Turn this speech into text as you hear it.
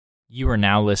You are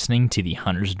now listening to the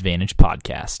Hunter's Advantage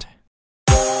podcast.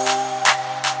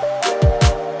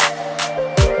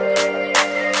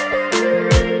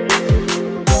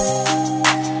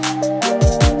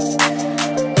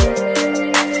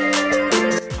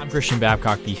 I'm Christian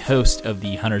Babcock, the host of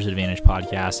the Hunter's Advantage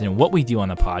podcast, and what we do on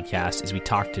the podcast is we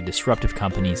talk to disruptive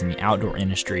companies in the outdoor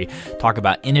industry, talk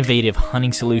about innovative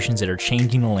hunting solutions that are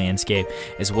changing the landscape,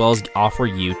 as well as offer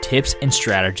you tips and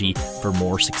strategy for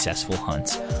more successful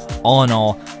hunts. All in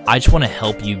all, I just want to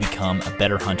help you become a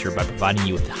better hunter by providing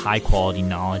you with high quality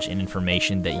knowledge and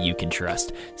information that you can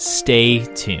trust. Stay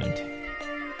tuned.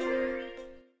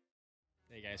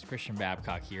 Hey guys, Christian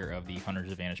Babcock here of the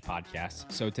Hunter's Advantage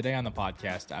podcast. So today on the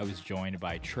podcast, I was joined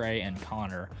by Trey and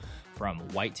Connor from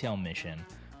Whitetail Mission.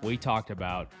 We talked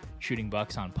about shooting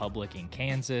bucks on public in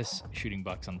Kansas, shooting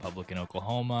bucks on public in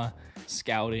Oklahoma,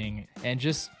 scouting, and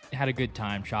just had a good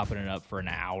time chopping it up for an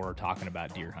hour talking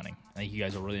about deer hunting. I think you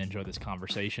guys will really enjoy this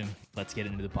conversation. Let's get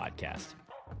into the podcast.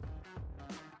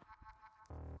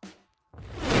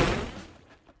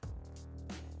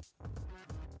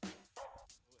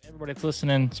 Everybody that's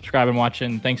listening, subscribing,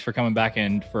 watching, thanks for coming back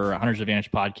in for Hunter's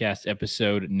Advantage podcast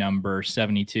episode number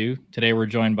 72. Today we're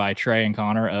joined by Trey and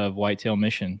Connor of Whitetail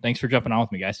Mission. Thanks for jumping on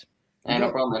with me, guys. Hey, no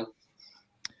problem.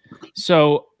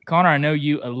 So, Connor, I know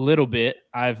you a little bit.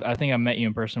 I think I met you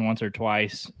in person once or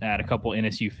twice at a couple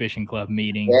NSU Fishing Club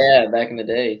meetings. Yeah, back in the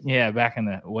day. Yeah,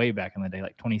 way back in the day,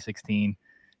 like 2016.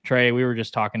 Trey, we were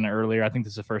just talking earlier. I think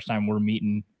this is the first time we're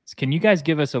meeting. Can you guys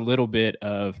give us a little bit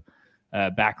of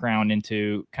background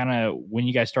into kind of when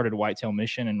you guys started Whitetail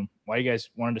Mission and why you guys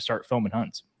wanted to start filming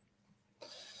hunts?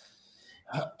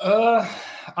 I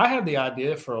had the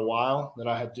idea for a while that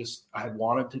I had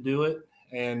wanted to do it.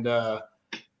 And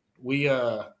we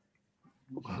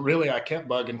really, I kept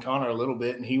bugging Connor a little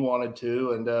bit and he wanted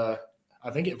to. And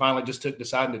I think it finally just took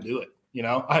deciding to do it. You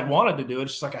know, I had wanted to do it.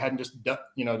 It's just like I hadn't just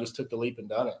took the leap and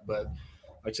done it. But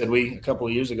like I said, we a couple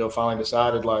of years ago finally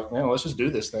decided like, man, let's just do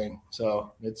this thing.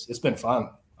 So it's been fun.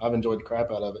 I've enjoyed the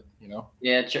crap out of it, you know?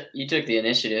 Yeah, you took the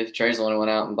initiative. Trey's the one who went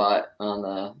out and bought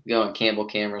on Campbell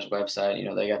Camera's website. You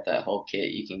know, they got that whole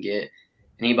kit you can get.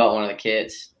 And he bought one of the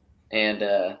kits. And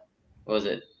what was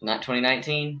it, not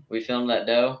 2019? We filmed that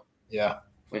doe. Yeah,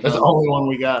 that's the only one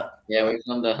we got. Yeah, we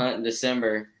filmed a hunt in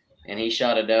December. And he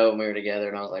shot a doe and we were together.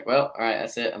 And I was like, well, all right,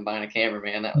 that's it. I'm buying a camera,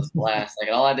 man. That was a blast.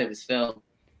 Like, all I did was film.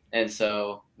 And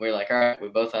so we were like, all right, we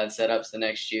both had setups the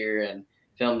next year and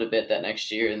filmed a bit that next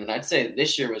year. And then I'd say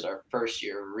this year was our first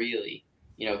year really,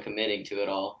 committing to it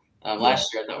all.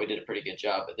 Last year I thought we did a pretty good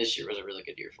job, but this year was a really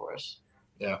good year for us.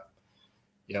 Yeah.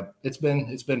 Yep. It's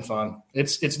been fun.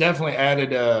 It's definitely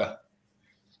added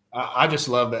I just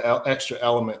love the extra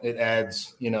element it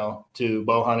adds, to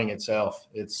bow hunting itself.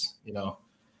 It's,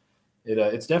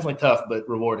 it's definitely tough, but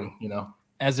rewarding,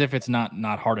 As if it's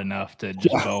not hard enough to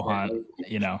just bow hunt,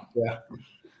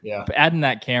 Yeah. But adding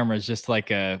that camera is just like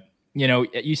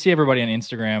you see everybody on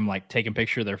Instagram like taking a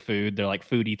picture of their food. They're like,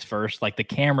 food eats first. Like the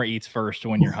camera eats first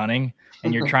when you're hunting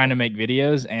and you're trying to make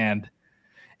videos, and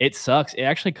it sucks. It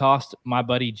actually cost my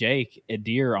buddy Jake a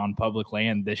deer on public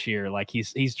land this year. Like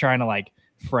he's trying to like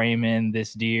frame in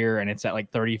this deer, and it's at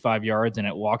like 35 yards, and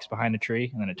it walks behind a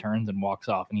tree, and then it turns and walks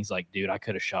off. And he's like, dude, I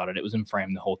could have shot it. It was in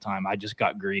frame the whole time. I just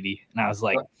got greedy. And I was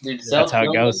like, dude, that's how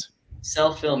it goes.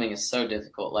 Self-filming is so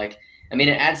difficult. Like, I mean,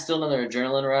 it adds still another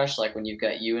adrenaline rush, like when you've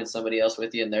got you and somebody else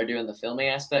with you and they're doing the filming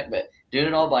aspect, but doing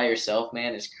it all by yourself,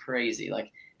 man, is crazy.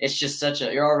 Like, it's just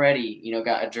you're already,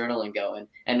 got adrenaline going,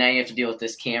 and now you have to deal with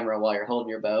this camera while you're holding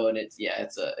your bow, and it's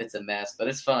a mess, but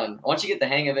it's fun. Once you get the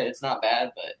hang of it, it's not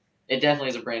bad, but it definitely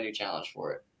is a brand new challenge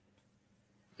for it.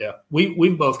 Yeah.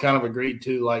 We've both kind of agreed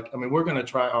to, like, I mean, we're going to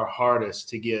try our hardest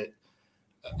to get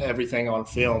everything on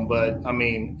film, but I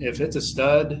mean, if it's a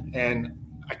stud and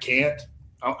I can't,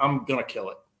 I'm going to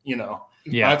kill it,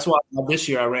 Yeah. That's why this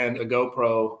year I ran a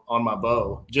GoPro on my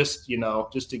bow, just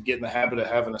to get in the habit of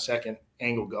having a second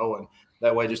angle going.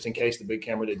 That way, just in case the big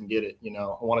camera didn't get it,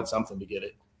 I wanted something to get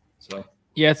it. So.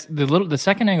 Yeah, it's the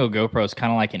second angle GoPro is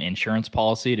kind of like an insurance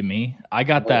policy to me. I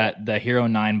got the Hero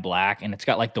 9 Black, and it's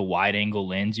got like the wide angle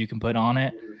lens you can put on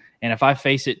it. And if I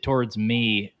face it towards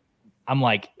me, I'm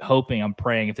like hoping, I'm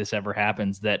praying if this ever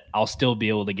happens that I'll still be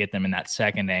able to get them in that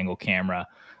second angle camera.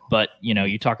 But,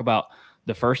 you talk about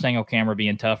the first angle camera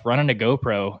being tough. Running a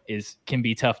GoPro can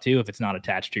be tough too if it's not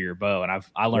attached to your bow. And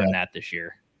I learned that this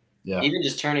year. Yeah. Even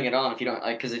just turning it on if you don't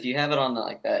like, because if you have it on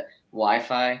that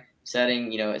Wi-Fi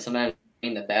setting, sometimes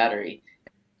in the battery,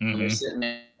 you're sitting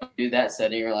there, do that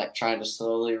setting, you're like trying to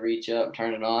slowly reach up,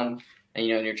 turn it on, and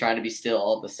you're trying to be still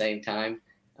all at the same time.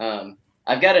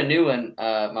 I've got a new one.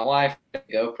 My wife got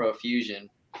a GoPro Fusion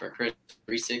for Chris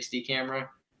 360 camera.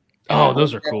 Oh,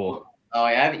 those are cool. Oh,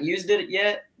 I haven't used it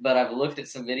yet, but I've looked at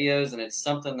some videos, and it's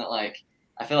something that like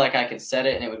I feel like I could set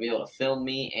it and it would be able to film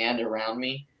me and around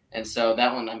me. And so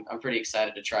that one, I'm pretty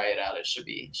excited to try it out. It should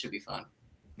be fun.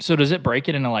 So does it break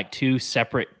it into like two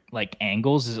separate like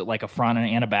angles? Is it like a front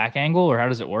and a back angle, or how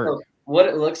does it work? So what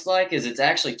it looks like is it's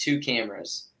actually two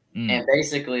cameras, and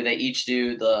basically they each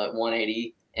do the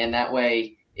 180, and that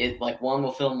way it like one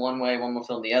will film one way, one will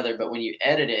film the other. But when you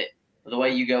edit it, the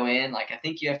way you go in, like I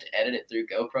think you have to edit it through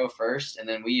GoPro first, and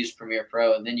then we use Premiere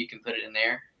Pro, and then you can put it in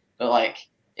there. But like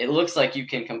it looks like you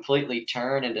can completely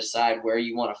turn and decide where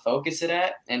you want to focus it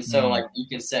at, and so like you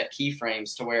can set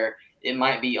keyframes to where it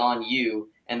might be on you,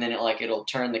 and then it'll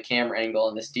turn the camera angle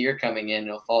on this deer coming in, and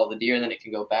it'll follow the deer, and then it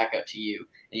can go back up to you,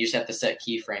 and you just have to set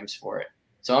keyframes for it.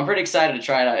 So I'm pretty excited to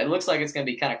try it out. It looks like it's going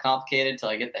to be kind of complicated until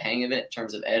I get the hang of it in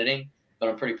terms of editing, but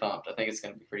I'm pretty pumped. I think it's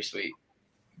going to be pretty sweet.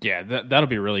 Yeah, that'll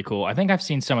be really cool. I think I've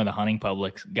seen some of the hunting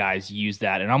public guys use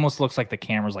that. It almost looks like the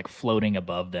camera's like floating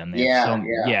above them. That's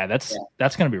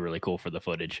going to be really cool for the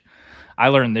footage. I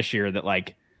learned this year that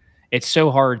like it's so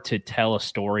hard to tell a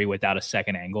story without a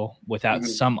second angle, without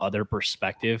some other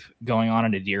perspective going on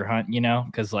in a deer hunt, you know,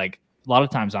 because like a lot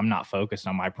of times I'm not focused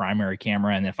on my primary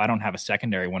camera. And if I don't have a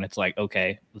secondary one, it's like,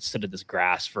 okay, let's sit at this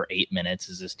grass for 8 minutes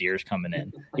as this deer's coming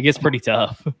in. It gets pretty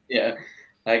tough. Yeah,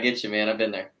 I get you, man. I've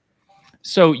been there.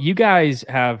 So you guys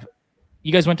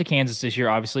went to Kansas this year,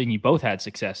 obviously, and you both had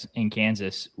success in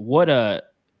Kansas. What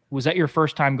was that your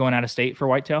first time going out of state for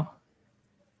whitetail?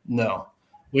 No,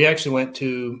 we actually went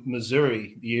to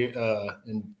Missouri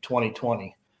in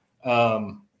 2020.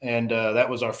 And that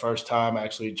was our first time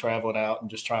actually traveling out and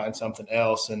just trying something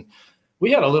else. And we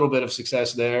had a little bit of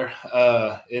success there.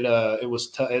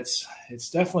 It's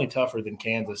definitely tougher than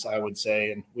Kansas, I would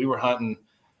say. And we were hunting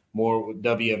more with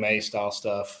WMA style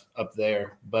stuff up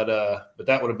there, but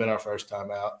that would have been our first time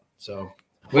out. So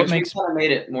we kind of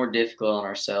made it more difficult on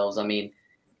ourselves. I mean,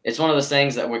 it's one of those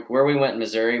things that where we went in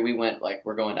Missouri, we went like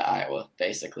we're going to Iowa,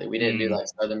 basically. We didn't do like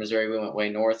southern Missouri. We went way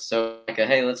north. So like,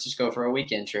 hey, let's just go for a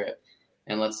weekend trip.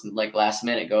 And let's like last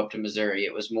minute go up to Missouri.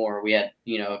 It was more, we had,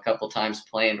 a couple times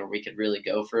planned where we could really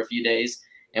go for a few days.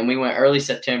 And we went early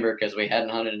September because we hadn't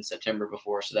hunted in September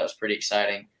before. So that was pretty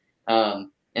exciting.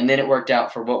 And then it worked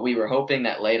out for what we were hoping,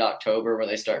 that late October where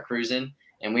they start cruising.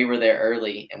 And we were there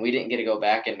early and we didn't get to go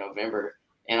back in November.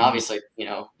 And obviously,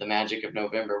 the magic of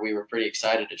November, we were pretty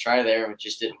excited to try there, and it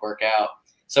just didn't work out.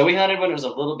 So we hunted when it was a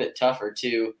little bit tougher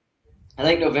too. I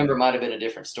think November might have been a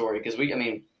different story because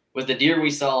with the deer we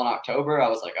saw in October, I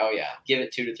was like, oh yeah, give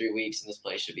it 2 to 3 weeks and this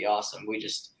place should be awesome. We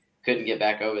just couldn't get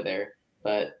back over there,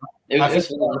 but it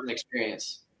was an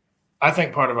experience. I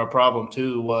think part of our problem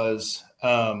too was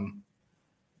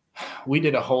we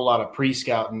did a whole lot of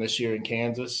pre-scouting this year in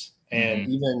Kansas and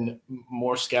even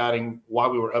more scouting while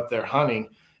we were up there hunting.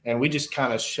 And we just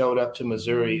kind of showed up to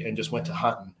Missouri and just went to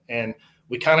hunting. And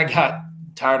we kind of got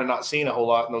tired of not seeing a whole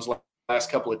lot in those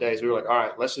last couple of days. We were like, all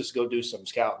right, let's just go do some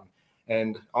scouting.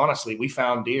 And honestly, we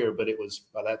found deer, but it was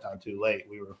by that time too late.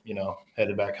 We were,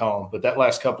 headed back home. But that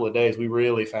last couple of days, we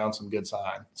really found some good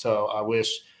sign. So I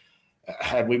wish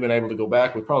had we been able to go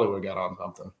back, we probably would have got on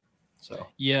something. So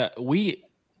yeah,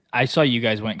 I saw you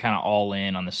guys went kind of all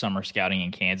in on the summer scouting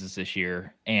in Kansas this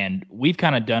year, and we've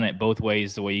kind of done it both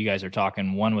ways. The way you guys are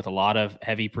talking, one with a lot of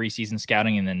heavy preseason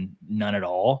scouting, and then none at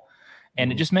all. And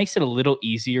it just makes it a little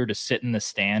easier to sit in the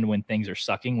stand when things are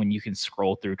sucking, when you can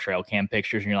scroll through trail cam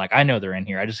pictures and you're like, I know they're in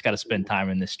here. I just got to spend time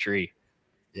in this tree.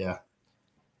 Yeah.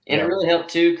 And it really helped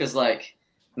too, because like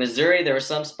Missouri, there were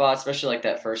some spots, especially like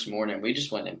that first morning, we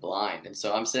just went in blind. And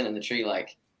so I'm sitting in the tree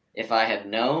like, if I had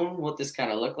known what this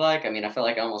kind of looked like, I felt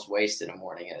like I almost wasted a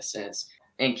morning in a sense.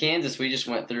 In Kansas, we just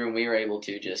went through and we were able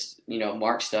to just,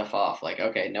 mark stuff off. Like,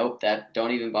 okay, nope,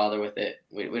 don't even bother with it.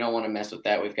 We don't want to mess with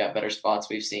that. We've got better spots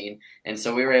we've seen. And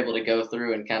so we were able to go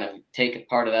through and kind of take a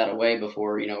part of that away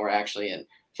before, we're actually in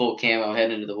full camo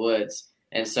heading into the woods.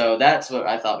 And so that's what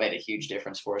I thought made a huge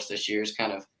difference for us this year, is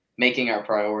kind of making our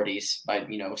priorities by,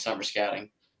 summer scouting.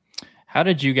 How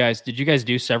did you guys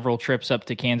do several trips up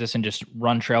to Kansas and just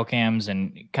run trail cams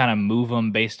and kind of move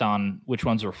them based on which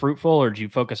ones were fruitful, or did you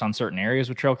focus on certain areas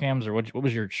with trail cams, or what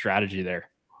was your strategy there?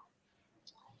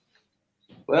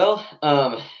 Well,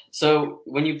 so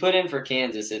when you put in for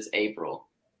Kansas, it's April,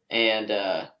 and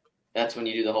that's when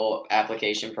you do the whole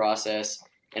application process.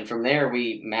 And from there,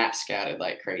 we map scouted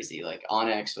like crazy. Like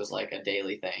Onyx was like a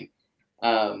daily thing.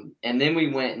 And then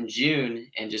we went in June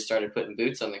and just started putting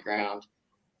boots on the ground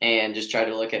and just try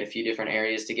to look at a few different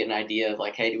areas to get an idea of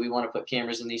like, hey, do we want to put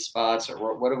cameras in these spots,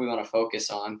 or what do we want to focus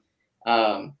on?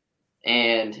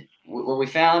 And what we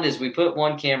found is we put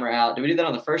one camera out. Did we do that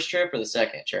on the first trip or the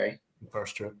second, Trey?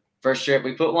 First trip. first trip,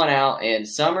 we put one out, and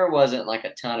summer wasn't like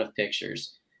a ton of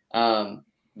pictures.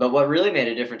 But what really made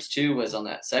a difference too was on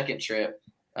that second trip,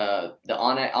 the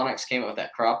onX came up with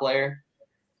that crop layer.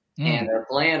 And our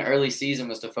plan early season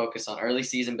was to focus on early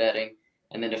season bedding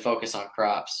and then to focus on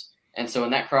crops. And so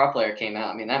when that crop layer came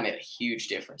out, I mean, that made a huge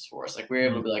difference for us. Like we were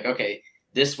able to be like, okay,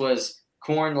 this was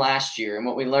corn last year. And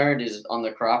what we learned is on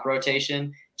the crop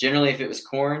rotation, generally if it was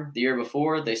corn the year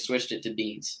before, they switched it to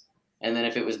beans. And then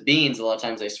if it was beans, a lot of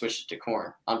times they switched it to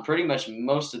corn on pretty much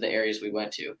most of the areas we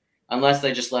went to, unless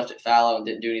they just left it fallow and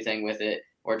didn't do anything with it,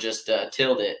 or just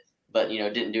tilled it, but,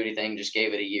 didn't do anything, just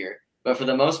gave it a year. But for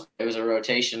the most part, it was a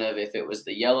rotation of if it was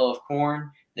the yellow of corn,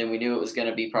 then we knew it was going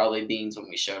to be probably beans when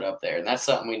we showed up there. And that's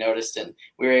something we noticed and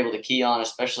we were able to key on,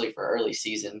 especially for early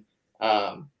season,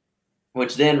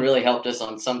 which then really helped us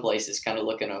on some places kind of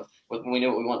looking at when we knew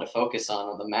what we wanted to focus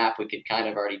on the map. We could kind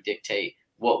of already dictate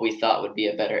what we thought would be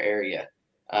a better area.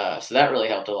 So that really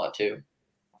helped a lot too.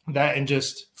 That and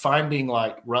just finding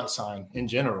like rut sign in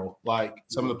general, like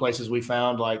some of the places we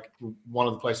found, like one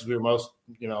of the places we were most,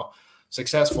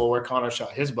 successful where Connor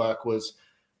shot his buck was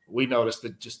we noticed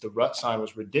that just the rut sign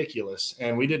was ridiculous.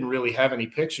 And we didn't really have any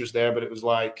pictures there, but it was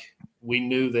like we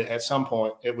knew that at some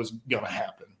point it was going to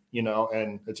happen,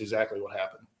 and that's exactly what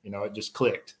happened. It just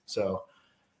clicked. So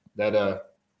that,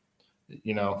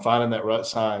 finding that rut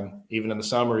sign, even in the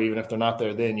summer, even if they're not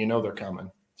there then, they're coming.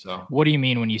 So what do you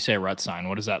mean when you say rut sign?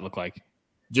 What does that look like?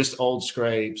 Just old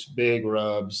scrapes, big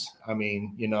rubs. I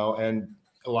mean, and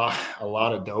a lot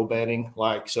of doe bedding.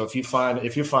 Like, so if you're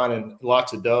finding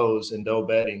lots of does and doe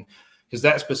bedding, because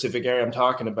that specific area I'm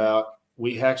talking about,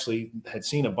 we actually had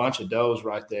seen a bunch of does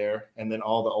right there, and then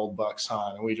all the old bucks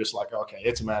sign, and we just like, okay,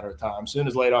 it's a matter of time. As soon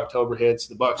as late October hits,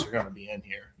 the bucks are going to be in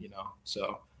here,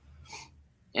 So.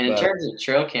 And in terms of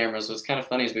trail cameras, what's kind of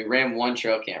funny is we ran one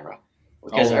trail camera.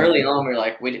 Because early on, we were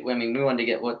like, we wanted to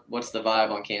get what's the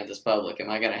vibe on Kansas Public? Am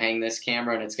I going to hang this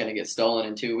camera and it's going to get stolen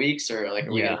in 2 weeks, or are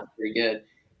we going to be pretty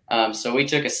good? So we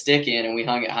took a stick in and we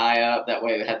hung it high up. That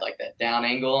way it had like that down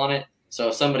angle on it. So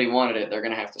if somebody wanted it, they're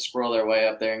going to have to scroll their way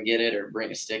up there and get it or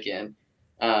bring a stick in.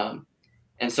 And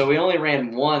so we only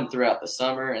ran one throughout the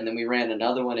summer, and then we ran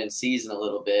another one in season a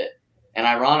little bit. And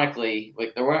ironically,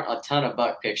 there weren't a ton of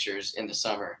buck pictures in the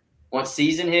summer. Once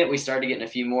season hit, we started getting a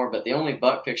few more, but the only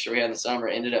buck picture we had in the summer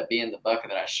ended up being the buck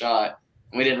that I shot.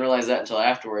 And we didn't realize that until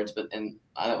afterwards. But then,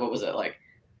 what was it, like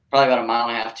probably about 1.5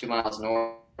 miles, 2 miles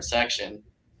north section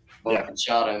where I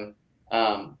shot him.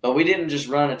 But we didn't just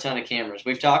run a ton of cameras.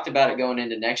 We've talked about it going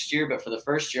into next year, but for the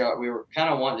first year, we were kind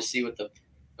of wanting to see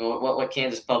what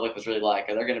Kansas Public was really like.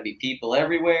 Are there going to be people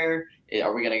everywhere?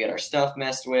 Are we going to get our stuff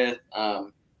messed with?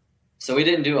 So we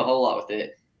didn't do a whole lot with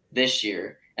it this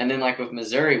year. And then like with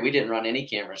Missouri, we didn't run any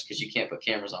cameras because you can't put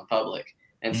cameras on public.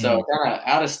 And so kind of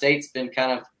out of state's been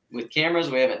kind of with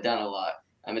cameras, we haven't done a lot.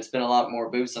 It's been a lot more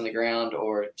boots on the ground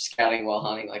or scouting while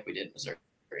hunting like we did in Missouri.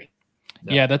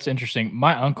 Yeah, that's interesting.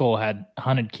 My uncle had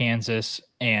hunted Kansas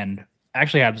and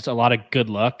actually had a lot of good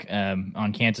luck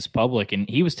on Kansas Public. And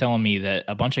he was telling me that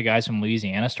a bunch of guys from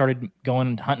Louisiana started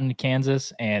going hunting to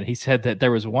Kansas. And he said that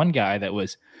there was one guy that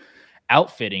was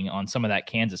outfitting on some of that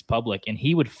Kansas Public, and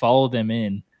he would follow them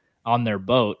in on their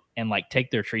boat and like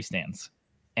take their tree stands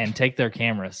and take their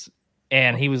cameras.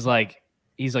 And he's like,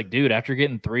 dude, after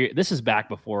getting 3, this is back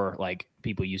before like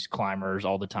people used climbers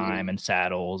all the time and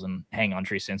saddles and hang on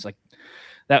tree stands like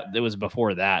that. It was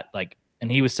before that. Like, and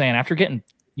he was saying after getting,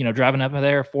 driving up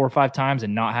there 4 or 5 times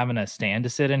and not having a stand to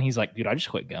sit in, he's like, dude, I just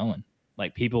quit going.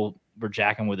 Like people were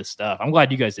jacking with his stuff. I'm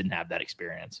glad you guys didn't have that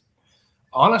experience.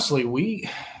 Honestly, we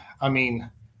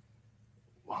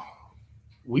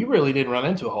really didn't run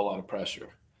into a whole lot of pressure.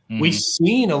 We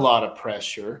seen a lot of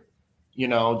pressure,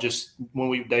 just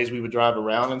when days we would drive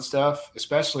around and stuff,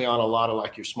 especially on a lot of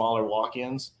like your smaller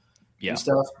walk-ins and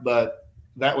stuff. But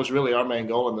that was really our main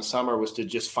goal in the summer, was to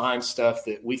just find stuff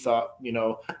that we thought,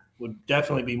 would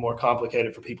definitely be more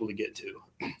complicated for people to get to.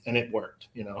 And it worked,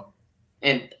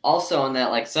 And also on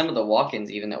that, like some of the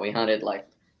walk-ins even that we hunted, like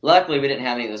luckily we didn't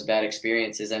have any of those bad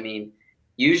experiences.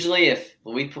 Usually if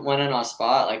we went in on a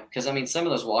spot, like, because some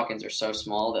of those walk-ins are so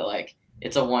small that like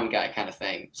it's a one guy kind of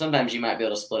thing. Sometimes you might be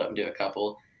able to split up and do a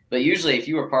couple, but usually if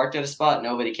you were parked at a spot,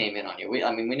 nobody came in on you. We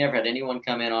never had anyone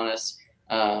come in on us.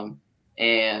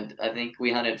 And I think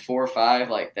we hunted 4 or 5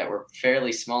 like that were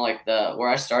fairly small. Like where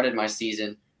I started my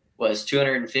season was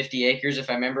 250 acres, if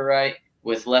I remember right,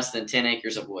 with less than 10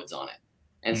 acres of woods on it.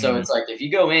 And so it's like, if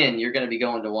you go in, you're going to be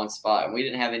going to one spot. And we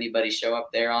didn't have anybody show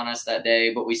up there on us that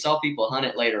day, but we saw people hunt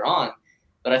it later on.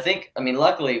 But I think,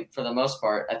 luckily for the most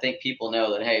part, I think people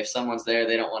know that, hey, if someone's there,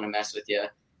 they don't want to mess with you.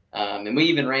 And we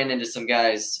even ran into some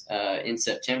guys in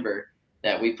September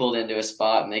that we pulled into a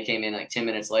spot and they came in like 10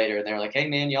 minutes later and they were like, hey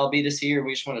man, y'all beat us here.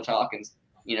 We just want to talk and,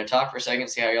 talk for a second,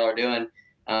 see how y'all are doing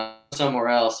somewhere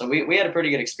else. So we had a pretty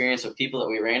good experience with people that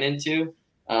we ran into.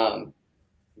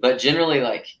 But generally,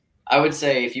 like, I would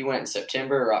say if you went in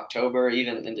September or October,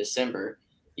 even in December,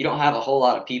 you don't have a whole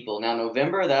lot of people. Now,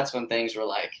 November, that's when things were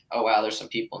like, oh, wow, there's some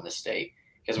people in the state.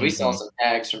 Because we saw some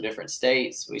tags from different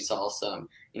states. We saw some,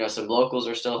 some locals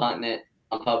are still hunting it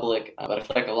on public. But I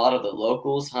feel like a lot of the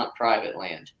locals hunt private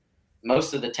land.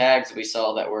 Most of the tags we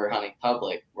saw that were hunting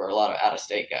public were a lot of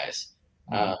out-of-state guys.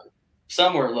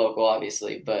 Some were local,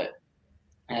 obviously,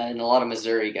 and a lot of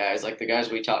Missouri guys. Like the guys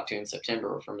we talked to in September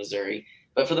were from Missouri.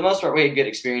 But for the most part, we had good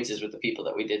experiences with the people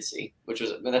that we did see,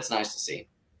 that's nice to see.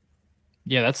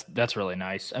 Yeah, that's really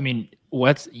nice. I mean,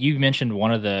 you mentioned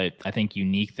one of the, I think,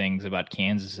 unique things about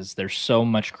Kansas is there's so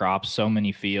much crops, so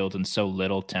many fields, and so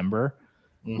little timber.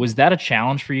 Was that a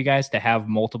challenge for you guys to have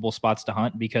multiple spots to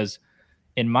hunt? Because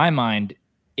in my mind,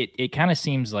 it kind of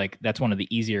seems like that's one of the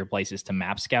easier places to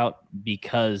map scout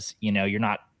because, you're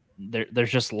not there. There's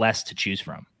just less to choose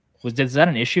from. Is that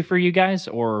an issue for you guys,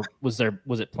 or was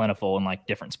it plentiful in like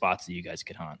different spots that you guys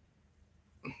could hunt?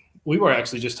 We were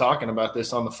actually just talking about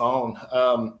this on the phone,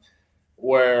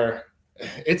 where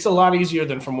it's a lot easier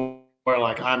than from where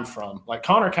like I'm from. Like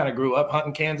Connor kind of grew up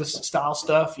hunting Kansas style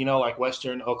stuff, like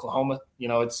Western Oklahoma,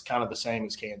 it's kind of the same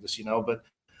as Kansas, but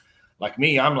like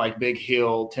me, I'm like big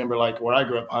hill timber. Like where I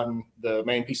grew up hunting, the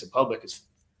main piece of public is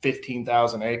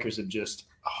 15,000 acres of just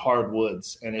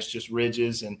hardwoods, and it's just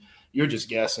ridges, and you're just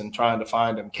guessing, trying to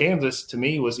find them. Kansas to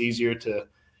me was easier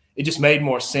it just made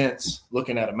more sense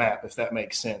looking at a map, if that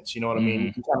makes sense. You know what I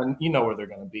mean? You know where they're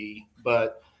going to be,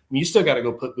 but you still got to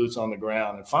go put boots on the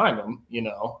ground and find them,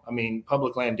 I mean,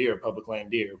 public land deer.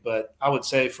 But I would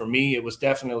say for me, it was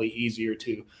definitely easier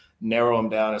to narrow them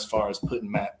down as far as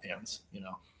putting map pins,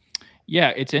 Yeah,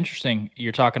 it's interesting.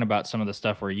 You're talking about some of the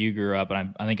stuff where you grew up,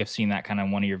 and I think I've seen that kind of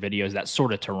in one of your videos, that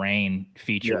sort of terrain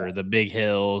feature, the big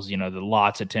hills, the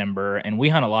lots of timber. And we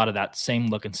hunt a lot of that same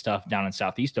looking stuff down in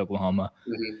Southeast Oklahoma.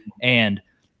 And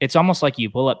it's almost like you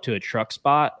pull up to a truck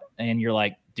spot and you're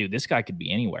like, dude, this guy could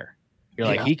be anywhere. You're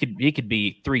like, he could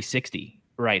be 360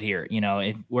 right here,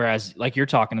 whereas like you're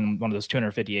talking in one of those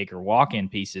 250 acre walk-in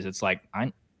pieces, it's like,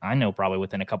 I know probably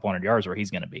within a couple hundred yards where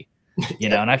he's going to be.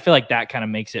 And I feel like that kind of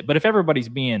makes it. But if everybody's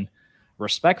being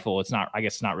respectful, it's not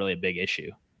really a big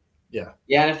issue. Yeah.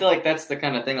 Yeah. And I feel like that's the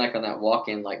kind of thing, like on that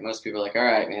walk-in, like most people are like, all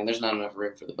right, man, there's not enough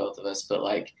room for the both of us. But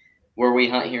like where we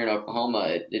hunt here in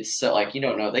Oklahoma, it's so like, you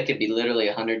don't know, they could be literally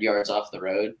 100 yards off the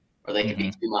road, or they could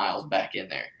be 2 miles back in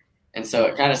there. And so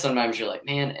it kind of sometimes you're like,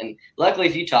 man, and luckily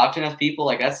if you talk to enough people,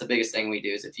 like that's the biggest thing we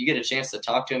do is if you get a chance to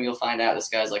talk to him, you'll find out this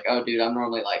guy's like, oh dude, I'm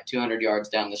normally like 200 yards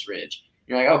down this ridge.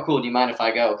 You're like, oh, cool. Do you mind if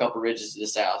I go a couple ridges to the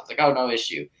south? It's like, oh, no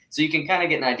issue. So you can kind of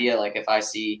get an idea, like if I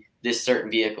see this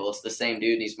certain vehicle, it's the same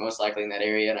dude, and he's most likely in that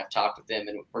area, and I've talked with him,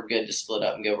 and we're good to split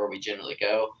up and go where we generally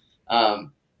go.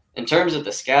 In terms of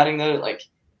the scouting, though, like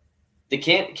the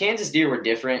Kansas deer were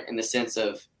different in the sense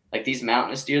of like these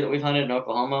mountainous deer that we've hunted in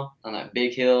Oklahoma on that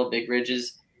big hill, big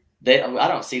ridges. I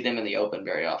don't see them in the open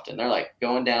very often. They're like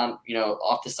going down,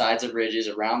 off the sides of ridges,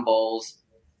 around bowls.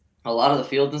 A lot of the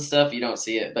fields and stuff, you don't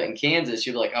see it. But in Kansas,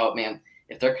 you're like, oh, man,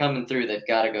 if they're coming through, they've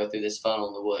got to go through this funnel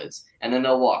in the woods. And then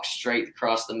they'll walk straight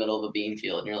across the middle of a bean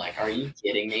field. And you're like, are you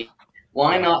kidding me?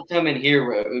 Why not come in here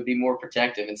where it would be more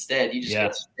protective? Instead, you just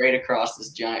go straight across this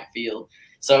giant field.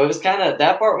 So it was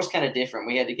that part was kind of different.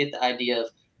 We had to get the idea of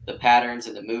the patterns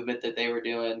and the movement that they were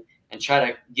doing and try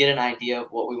to get an idea of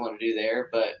what we want to do there.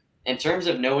 But in terms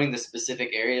of knowing the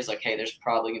specific areas, like, hey, there's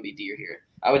probably going to be deer here,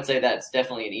 I would say that's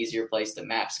definitely an easier place to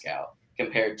map scout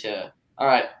compared to, all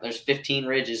right, there's 15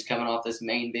 ridges coming off this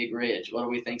main big ridge. What do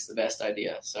we think's the best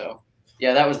idea? So,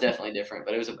 yeah, that was definitely different,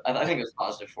 but I think it was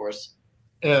positive for us.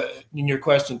 In your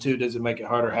question, too, does it make it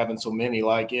harder having so many?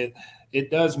 Like it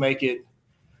does make it.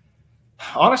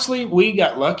 Honestly, we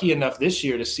got lucky enough this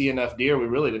year to see enough deer. We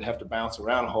really didn't have to bounce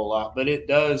around a whole lot, but it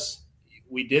does.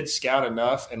 We did scout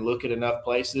enough and look at enough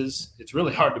places. It's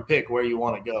really hard to pick where you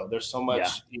want to go. There's so much,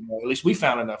 at least we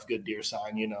found enough good deer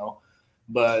sign,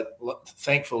 but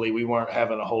thankfully we weren't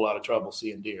having a whole lot of trouble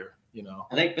seeing deer,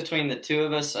 I think between the two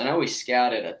of us, I know we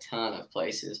scouted a ton of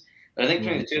places, but I think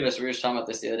between the two of us, we were just talking about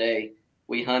this the other day.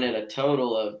 We hunted a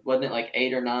total of, wasn't it like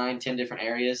 8 or 9, 10 different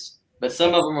areas? But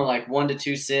some of them were like 1 to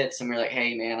 2 sits. And we were like,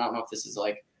 hey man, I don't know if this is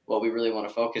like what we really want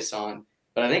to focus on.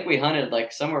 But I think we hunted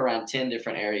like somewhere around 10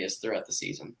 different areas throughout the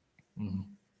season.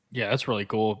 Yeah, that's really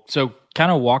cool. So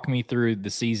kind of walk me through the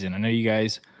season. I know you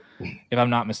guys, if I'm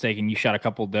not mistaken, you shot a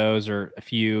couple of does or a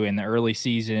few in the early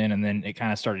season, and then it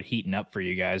kind of started heating up for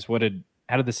you guys. How did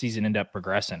the season end up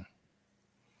progressing?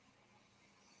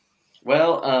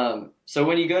 Well, so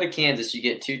when you go to Kansas, you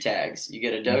get 2 tags. You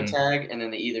get a doe Mhm. tag and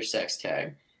then the either sex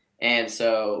tag. And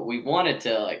so we wanted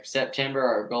to, like, September,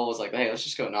 our goal was like, hey, let's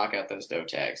just go knock out those doe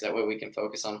tags. That way we can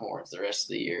focus on horns the rest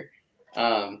of the year.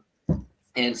 Um,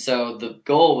 and so the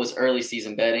goal was early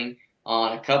season bedding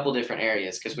on a couple different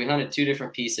areas because we hunted 2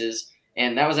 different pieces.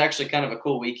 And that was actually kind of a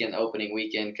cool weekend, opening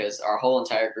weekend, because our whole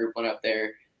entire group went up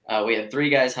there. We had 3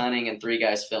 guys hunting and 3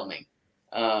 guys filming.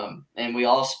 And we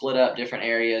all split up different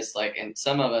areas. Like, and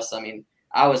some of us, I mean,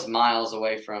 I was miles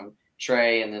away from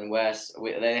Trey and then Wes.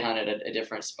 They hunted a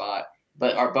different spot,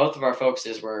 but both of our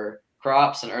focuses were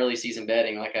crops and early season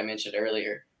bedding, like I mentioned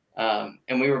earlier.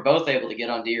 And we were both able to get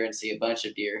on deer and see a bunch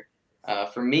of deer.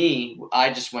 For me,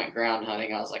 I just went ground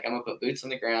hunting. I was like, I'm gonna put boots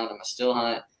on the ground. I'm gonna still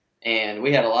hunt. And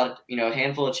we had a lot of, a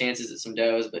handful of chances at some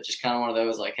does, but just kind of one of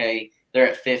those like, hey, they're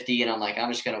at 50, and I'm like,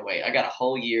 I'm just gonna wait. I got a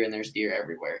whole year, and there's deer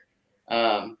everywhere.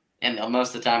 And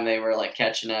most of the time they were like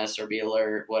catching us or be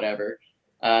alert, whatever.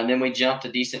 And then we jumped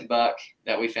a decent buck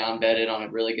that we found bedded on a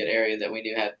really good area that we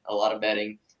knew had a lot of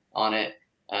bedding on it.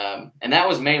 And that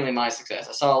was mainly my success.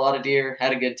 I saw a lot of deer,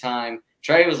 had a good time.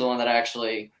 Trey was the one that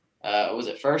actually, was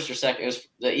it first or second? It was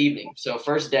the evening. So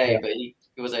first day, but he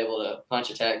was able to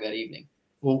punch a tag that evening.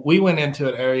 Well, we went into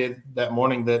an area that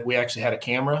morning that we actually had a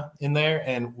camera in there,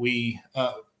 and we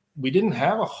didn't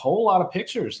have a whole lot of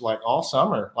pictures like all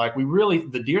summer. Like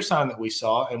the deer sign that we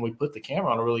saw, and we put the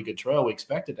camera on a really good trail. We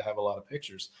expected to have a lot of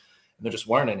pictures, and there just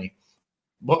weren't any.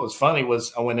 What was funny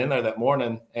was I went in there that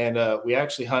morning, and we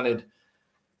actually hunted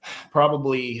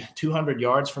probably 200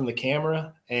 yards from the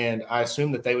camera, and I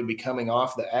assumed that they would be coming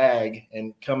off the ag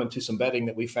and coming to some bedding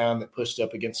that we found that pushed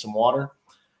up against some water.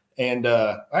 And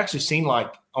I actually seen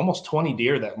like almost 20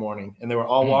 deer that morning, and they were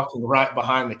all walking right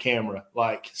behind the camera.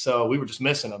 So we were just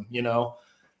missing them,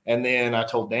 And then I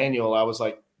told Daniel, I was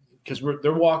like, because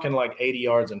they're walking like 80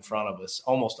 yards in front of us,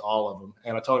 almost all of them.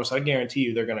 And I told him, so I guarantee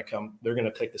you they're going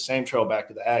to take the same trail back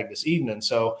to the ag this evening.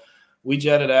 So we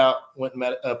jetted out, went and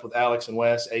met up with Alex and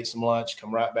Wes, ate some lunch,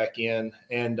 come right back in,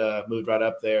 and moved right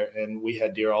up there. And we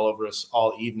had deer all over us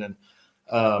all evening.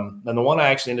 And the one I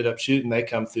actually ended up shooting, they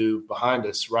come through behind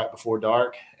us right before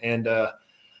dark. And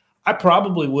I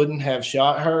probably wouldn't have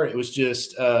shot her. It was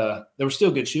just there was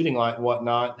still good shooting light and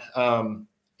whatnot.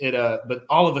 But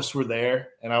all of us were there,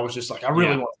 and I was just like, I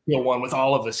really want to kill one with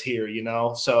all of us here,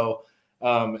 So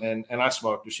and I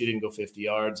smoked her. She didn't go 50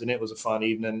 yards, and it was a fun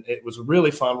evening. It was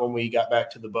really fun when we got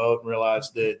back to the boat and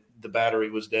realized that the battery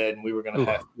was dead, and we were going to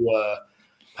have to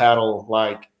paddle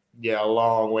a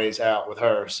long ways out with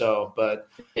her. So, but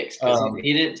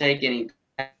he didn't take any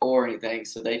or anything,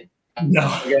 so they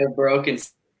got it broken.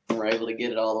 And were able to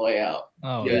get it all the way out.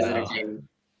 Oh, it was entertaining.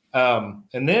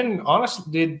 And then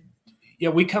honestly,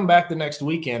 we come back the next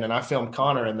weekend, and I filmed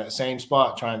Connor in that same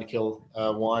spot trying to kill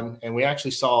one, and we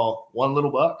actually saw one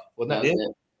little buck. Wasn't that it?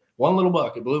 One little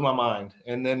buck. It blew my mind.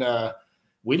 And then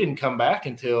we didn't come back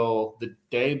until the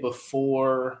day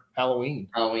before Halloween.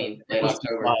 Late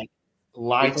October.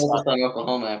 Lights on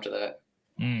Oklahoma after that.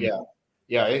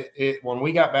 Yeah. It when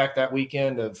we got back that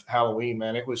weekend of Halloween,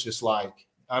 man, it was just like,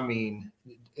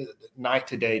 night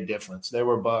to day difference. There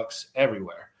were bucks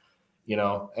everywhere,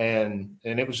 and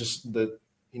it was just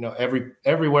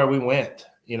everywhere we went,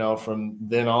 from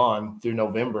then on through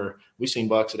November, we seen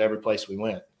bucks at every place we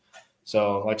went.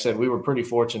 So like I said, we were pretty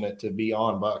fortunate to be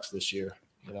on bucks this year.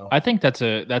 I think that's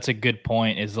a good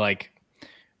point. Is like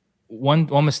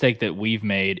one mistake that we've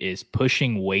made is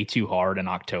pushing way too hard in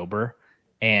October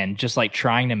and just like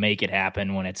trying to make it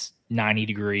happen when it's 90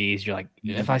 degrees. You're like,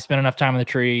 if I spend enough time in the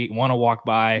tree, want to walk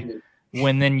by.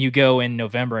 When then you go in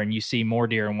November and you see more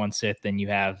deer in one sit than you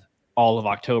have all of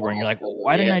October, and you're like,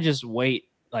 why didn't I just wait?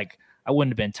 Like, I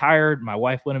wouldn't have been tired. My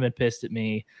wife wouldn't have been pissed at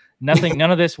me.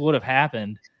 None of this would have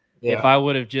happened if I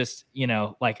would have just,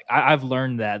 I've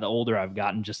learned that the older I've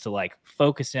gotten, just to like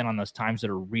focus in on those times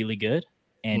that are really good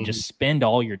and just spend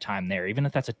all your time there, even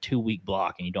if that's a 2-week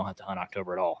block and you don't have to hunt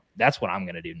October at all. That's what I'm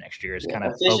going to do next year, is kind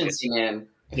of efficiency, man.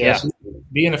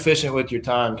 Being efficient with your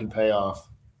time can pay off.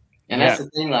 And that's the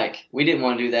thing, like, we didn't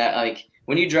want to do that. Like,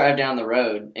 when you drive down the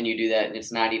road and you do that and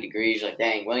it's 90 degrees, you're like,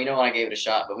 dang, well, you know what, I gave it a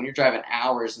shot. But when you're driving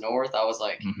hours north, I was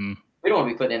like, we don't want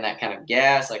to be putting in that kind of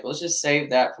gas. Like, let's just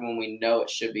save that for when we know it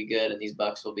should be good and these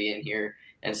bucks will be in here.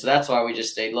 And so that's why we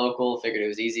just stayed local, figured it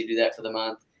was easy to do that for the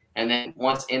month. And then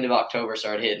once end of October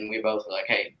started hitting, we both were like,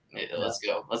 hey, let's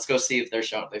go. Let's go see if they've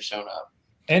shown up.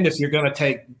 And if you're going to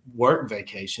take work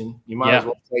vacation, you might as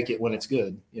well take it when it's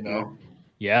good,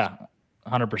 Yeah,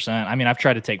 100%. I mean, I've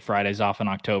tried to take Fridays off in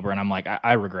October, and I'm like,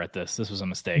 I regret this. This was a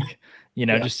mistake,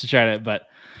 just to try to. But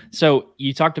so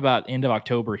you talked about end of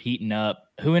October heating up.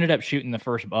 Who ended up shooting the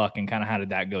first buck, and kind of how did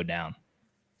that go down?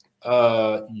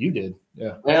 You did.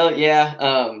 Yeah. Well,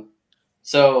 yeah.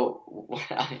 So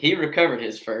he recovered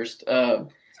his first. Yeah.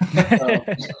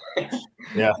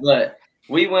 But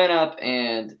we went up,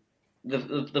 and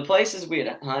the places we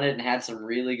had hunted and had some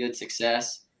really good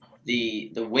success,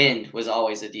 the wind was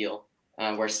always a deal.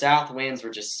 Where south winds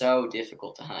were just so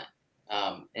difficult to hunt.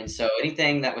 And so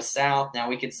anything that was south, now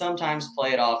we could sometimes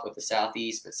play it off with the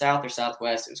southeast, but south or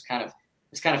southwest, it was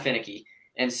kind of finicky.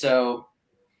 And so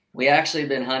we actually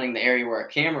been hunting the area where our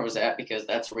camera was at, because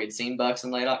that's where we'd seen bucks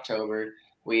in late October.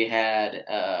 We had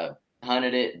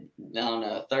hunted it on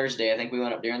a Thursday. I think we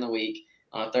went up during the week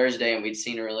on a Thursday, and we'd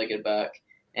seen a really good buck.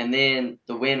 And then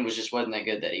the wind wasn't that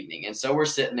good that evening. And so we're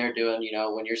sitting there doing,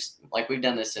 when you're like, we've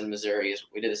done this in Missouri,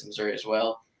 we did this in Missouri as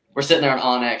well. We're sitting there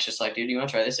on onX, just like, dude, do you want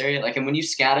to try this area? Like, and when you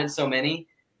scouted so many,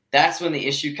 that's when the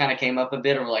issue kind of came up a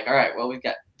bit. And we're like, all right, well, we've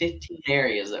got 15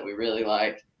 areas that we really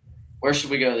like. Where should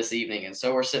we go this evening? And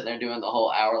so we're sitting there doing the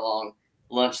whole hour-long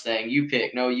lunch thing. You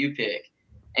pick, no, you pick.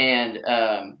 And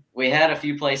we had a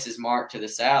few places marked to the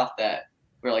south that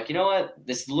we're like, you know what?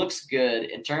 This looks good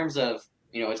in terms of,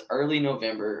 it's early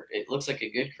November. It looks like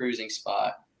a good cruising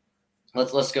spot.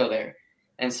 Let's go there.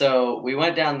 And so we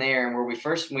went down there, and we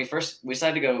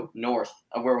decided to go north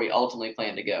of where we ultimately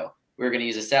planned to go. We were going to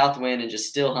use a south wind and just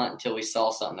still hunt until we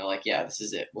saw something. They're like, yeah, this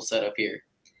is it. We'll set up here.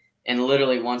 And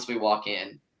literally once we walk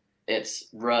in, it's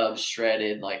rubbed,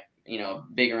 shredded, like,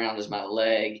 big around as my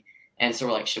leg. And so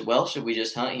we're like, should we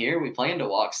just hunt here? We plan to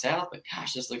walk south, but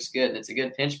gosh, this looks good. And it's a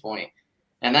good pinch point.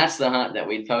 And that's the hunt that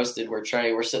we posted where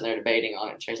we're sitting there debating on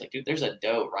it. And Trey's like, dude, there's a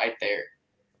doe right there.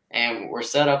 And we're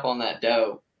set up on that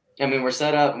doe. I mean, we're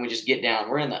set up and we just get down.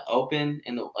 We're in the open,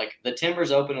 the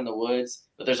timber's open in the woods,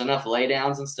 but there's enough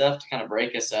laydowns and stuff to kind of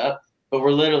break us up. But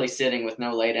we're literally sitting with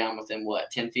no laydown within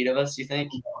 10 feet of us, you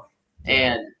think?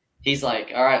 And he's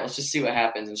like, all right, let's just see what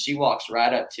happens. And she walks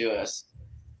right up to us.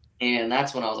 And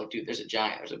that's when I was like, dude, there's a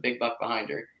giant. There's a big buck behind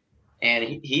her. And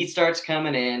he starts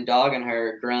coming in, dogging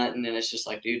her, grunting. And it's just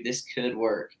like, dude, this could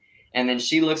work. And then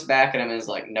she looks back at him and is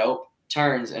like, nope,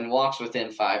 turns and walks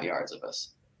within 5 yards of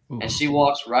us. Ooh. And she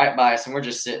walks right by us, and we're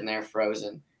just sitting there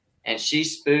frozen. And she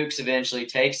spooks eventually,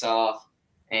 takes off.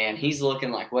 And he's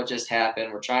looking like, what just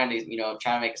happened? We're trying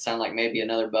to make it sound like maybe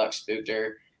another buck spooked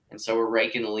her. And so we're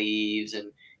raking leaves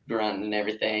and grunting and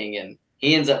everything, and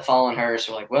he ends up following her.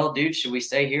 So we're like, well, dude, should we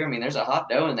stay here? I mean, there's a hot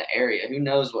doe in the area. Who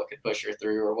knows what could push her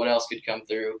through or what else could come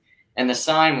through? And the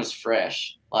sign was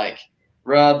fresh. Like,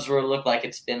 rubs looked like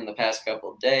it's been in the past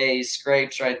couple of days,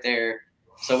 scrapes right there.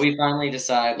 So we finally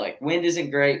decide, like, wind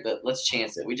isn't great, but let's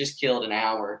chance it. We just killed an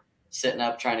hour sitting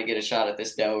up trying to get a shot at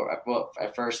this doe, well,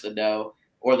 at first the doe,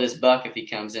 or this buck if he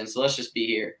comes in. So let's just be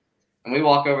here. And we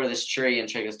walk over to this tree, and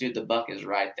Trey goes, dude, the buck is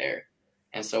right there.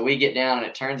 And so we get down, and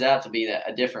it turns out to be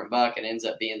a different buck. It ends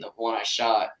up being the one I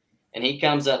shot. And he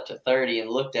comes up to 30 and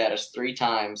looked at us 3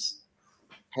 times,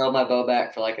 held my bow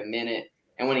back for like a minute.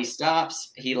 And when he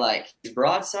stops, he's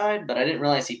broadside, but I didn't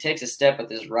realize he takes a step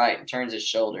with his right and turns his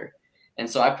shoulder. And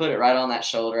so I put it right on that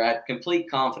shoulder. I had complete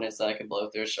confidence that I could blow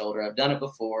through his shoulder. I've done it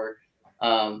before.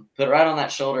 Put it right on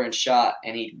that shoulder and shot,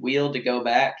 and he wheeled to go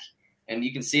back. And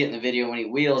you can see it in the video. When he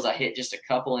wheels, I hit just a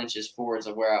couple inches forwards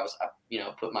of where I was,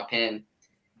 put my pin.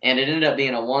 And it ended up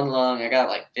being a 1 lung. I got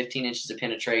like 15 inches of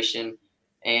penetration.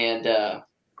 And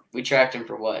we tracked him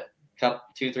for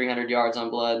 200-300 yards on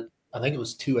blood? I think it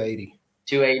was 280.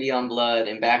 280 on blood,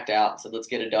 and backed out. So let's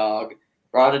get a dog.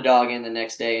 Brought a dog in the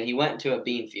next day, and he went into a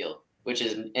bean field,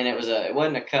 it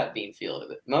wasn't a cut bean field.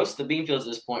 Most of the bean fields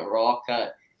at this point were all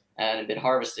cut and had been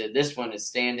harvested. This one is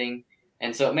standing.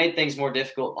 And so it made things more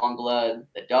difficult on blood.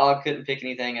 The dog couldn't pick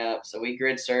anything up. So we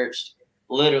grid searched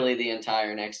literally the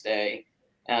entire next day.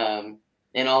 And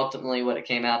ultimately what it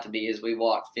came out to be is we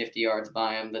walked 50 yards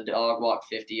by him. The dog walked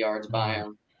 50 yards by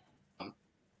him.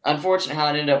 Unfortunate how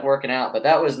it ended up working out, but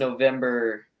that was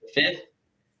November 5th,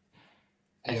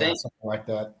 I think. Something like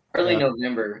that. Early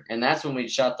November. And that's when we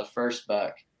shot the first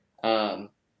buck. And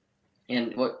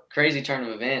what crazy turn of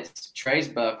events, Trey's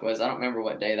buck was, I don't remember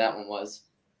what day that one was.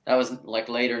 That was like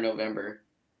later November,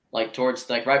 like towards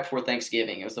right before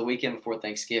Thanksgiving. It was the weekend before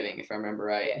Thanksgiving, if I remember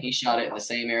right. And he shot it in the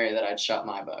same area that I'd shot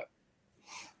my buck.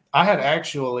 I had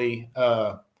actually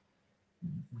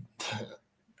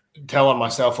telling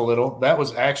myself a little. That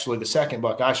was actually the second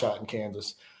buck I shot in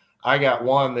Kansas. I got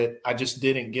one that I just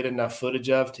didn't get enough footage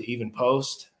of to even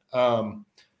post.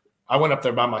 I went up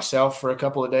there by myself for a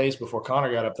couple of days before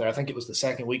Connor got up there. I think it was the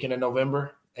second weekend in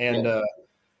November. And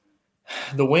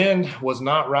the wind was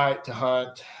not right to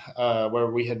hunt where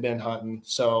we had been hunting.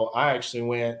 So I actually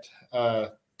went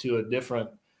to a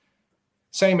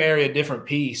same area, different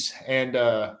piece. And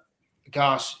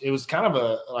gosh, it was kind of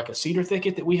a cedar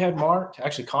thicket that we had marked.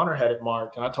 Actually, Connor had it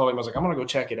marked, and I told him, I was like, I'm going to go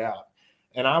check it out.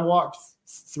 And I walked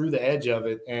through the edge of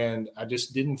it, and I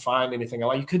just didn't find anything.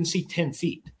 Like, you couldn't see 10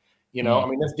 feet, I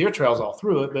mean, there's deer trails all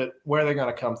through it, but where are they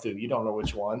going to come through? You don't know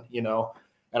which one, and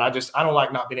I don't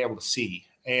like not being able to see.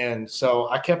 And so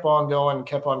I kept on going,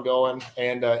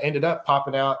 and ended up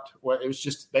popping out where it was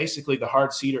just basically the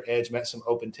hard cedar edge met some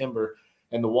open timber,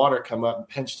 and the water come up and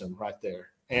pinched them right there.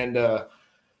 And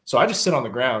so I just sit on the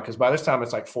ground because by this time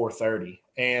it's like 4:30,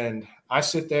 and I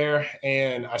sit there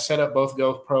and I set up both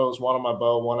GoPros, one on my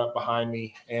bow, one up behind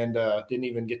me, and didn't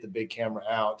even get the big camera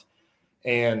out.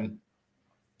 And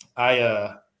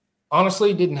I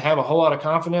honestly didn't have a whole lot of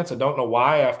confidence. I don't know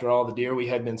why after all the deer we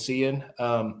had been seeing.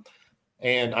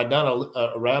 And I'd done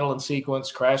a rattling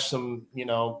sequence, crashed some,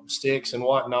 sticks and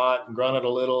whatnot, and grunted a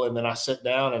little. And then I sat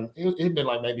down, and it had been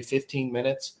like maybe 15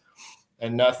 minutes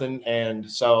and nothing. And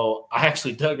so I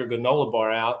actually dug a granola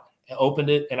bar out,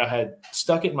 opened it, and I had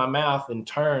stuck it in my mouth and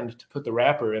turned to put the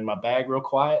wrapper in my bag real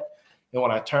quiet. And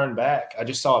when I turned back, I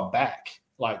just saw a back,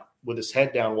 like with his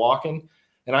head down walking.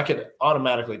 And I could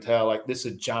automatically tell, like, this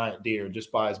is a giant deer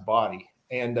just by his body.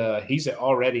 And he's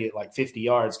already at like 50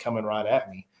 yards coming right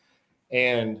at me.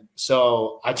 And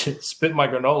so I just spit my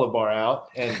granola bar out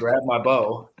and grabbed my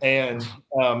bow, and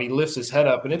he lifts his head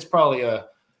up, and it's probably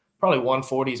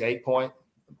 140's 8-point,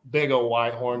 big old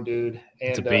white horn dude. And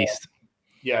it's a beast.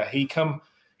 Yeah, he come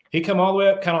all the way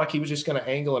up, kind of like he was just going to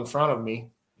angle in front of me.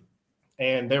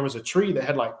 And there was a tree that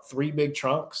had like 3 big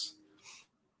trunks.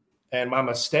 And my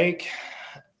mistake,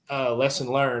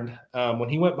 lesson learned, when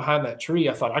he went behind that tree,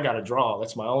 I thought, I got to draw.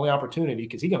 That's my only opportunity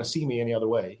because he's going to see me any other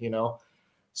way,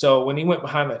 So when he went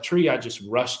behind that tree, I just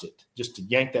rushed it just to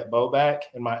yank that bow back,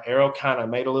 and my arrow kind of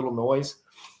made a little noise.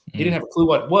 He didn't have a clue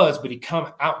what it was, but he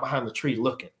come out behind the tree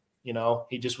looking,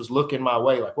 he just was looking my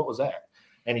way like, what was that?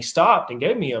 And he stopped and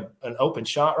gave me an open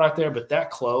shot right there, but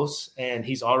that close, and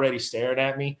he's already staring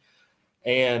at me.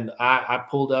 And I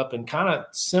pulled up, and kind of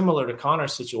similar to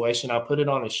Connor's situation, I put it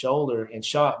on his shoulder and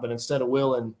shot, but instead of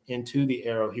wheeling into the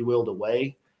arrow, he wheeled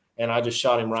away. And I just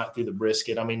shot him right through the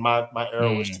brisket. I mean, my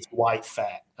arrow was just white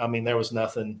fat. I mean, there was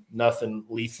nothing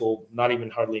lethal, not even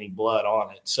hardly any blood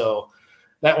on it. So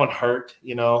that one hurt,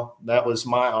 that was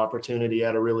my opportunity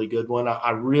at a really good one.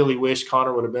 I really wish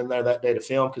Connor would have been there that day to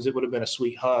film, because it would have been a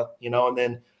sweet hunt, and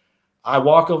then I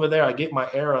walk over there, I get my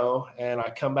arrow, and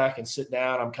I come back and sit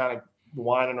down. I'm kind of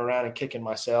whining around and kicking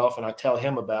myself, and I tell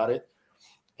him about it.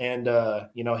 And,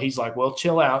 he's like, well,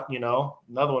 chill out,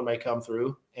 another one may come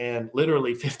through. And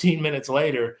literally 15 minutes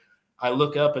later, I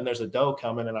look up and there's a doe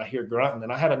coming, and I hear grunting.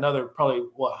 And I had another probably,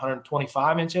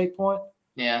 125-inch 8-point?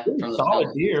 Yeah. Really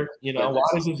solid deer, wide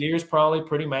as his ears, probably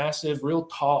pretty massive, real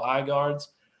tall eye guards.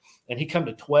 And he come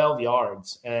to 12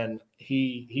 yards, and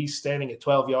he's standing at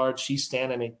 12 yards. She's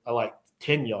standing at like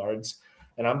 10 yards.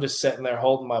 And I'm just sitting there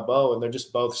holding my bow, and they're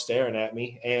just both staring at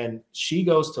me. And she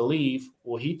goes to leave.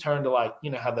 Well, he turned to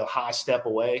have the high step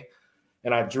away.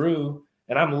 And I drew,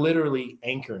 and I'm literally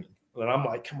anchoring. And I'm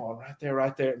like, come on, right there,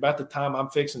 right there. About the time I'm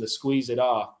fixing to squeeze it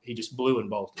off, he just blew and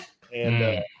bolted.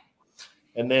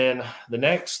 And then the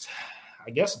next, I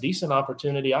guess, decent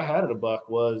opportunity I had at a buck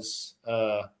was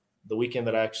the weekend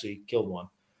that I actually killed one.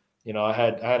 I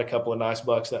had a couple of nice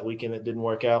bucks that weekend that didn't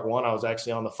work out. One, I was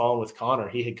actually on the phone with Connor.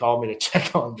 He had called me to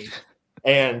check on me,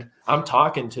 and I'm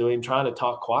talking to him, trying to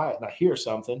talk quiet, and I hear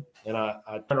something, and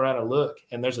I turn around and look,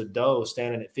 and there's a doe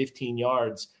standing at 15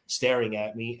 yards staring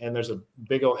at me, and there's a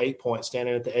big old 8-point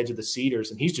standing at the edge of the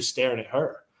cedars, and he's just staring at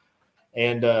her.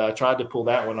 And I tried to pull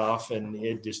that one off, and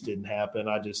it just didn't happen.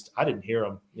 I didn't hear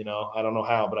him, I don't know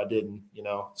how, but I didn't,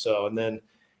 So, and then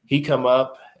he come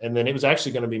up, and then it was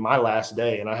actually going to be my last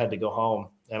day, and I had to go home.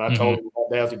 And I told him that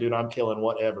day, I was like, dude, I'm killing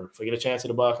whatever. If I get a chance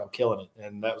at a buck, I'm killing it.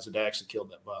 And that was the day I actually killed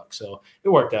that buck. So it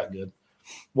worked out good.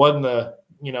 Wasn't the,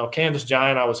 Kansas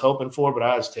Giant I was hoping for, but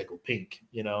I was tickled pink,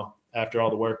 after all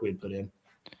the work we'd put in.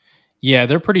 Yeah,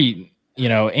 they're pretty,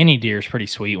 any deer is pretty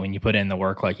sweet when you put in the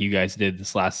work like you guys did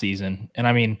this last season. And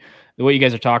I mean, the way you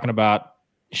guys are talking about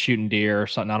shooting deer,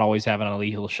 not always having a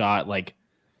lethal shot, like,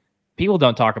 people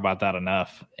don't talk about that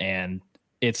enough. And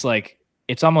it's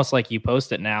almost like you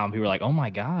post it now and people are like, oh my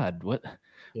God, what,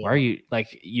 why are you,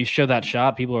 like, you show that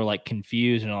shot, people are like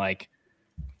confused and like,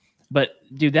 but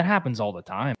dude, that happens all the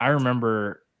time. I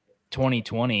remember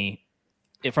 2020,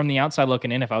 from the outside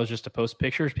looking in, if I was just to post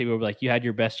pictures, people would be like, you had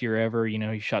your best year ever.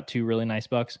 You shot 2 really nice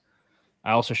bucks.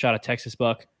 I also shot a Texas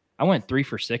buck. I went 3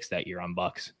 for 6 that year on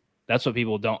bucks. That's what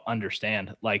people don't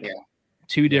understand. Like,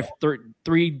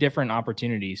 3 different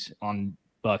opportunities on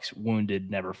bucks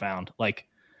wounded, never found. Like,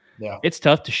 it's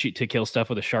tough to kill stuff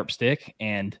with a sharp stick,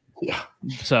 and Yeah.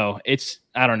 So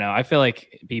I don't know. I feel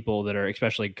like people that are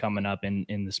especially coming up in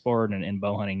the sport and in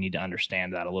bow hunting need to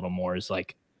understand that a little more. Is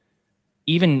like,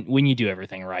 even when you do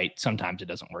everything right, sometimes it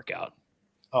doesn't work out.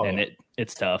 And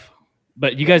it's tough.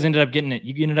 But you guys ended up getting it.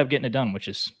 You ended up getting it done, which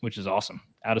is awesome.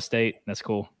 Out of state, that's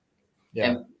cool.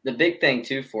 Yeah. And the big thing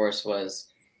too for us was,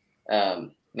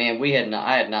 man,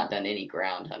 I had not done any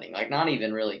ground hunting, like not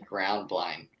even really ground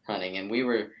blind hunting. And we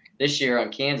were this year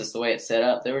on Kansas, the way it's set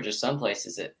up, there were just some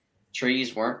places that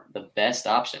trees weren't the best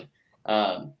option,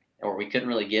 or we couldn't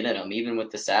really get in them, even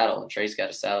with the saddle. And Trey's got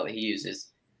a saddle that he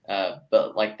uses.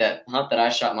 But like that hunt that I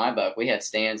shot my buck, we had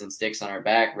stands and sticks on our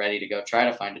back ready to go try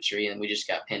to find a tree, and we just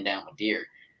got pinned down with deer.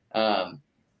 And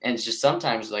it's just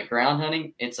sometimes like ground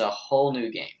hunting, it's a whole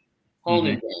new game. New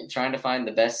game, trying to find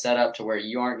the best setup to where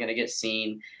you aren't going to get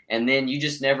seen. And then you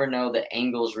just never know the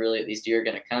angles really that these deer are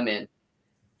going to come in.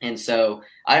 And so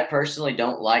I personally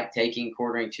don't like taking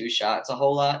quartering 2 shots a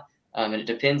whole lot. And it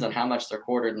depends on how much they're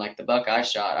quartered. And like the buck I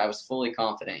shot, I was fully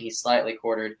confident. He's slightly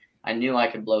quartered. I knew I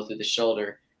could blow through the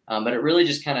shoulder. But it really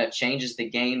just kind of changes the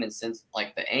game. And since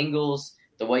like the angles,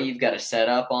 the way you've got to set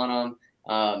up on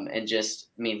them, and just,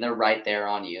 I mean, they're right there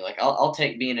on you. Like I'll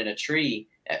take being in a tree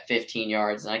at 15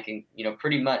 yards and I can,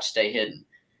 pretty much stay hidden.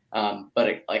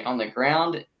 But like on the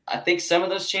ground, I think some of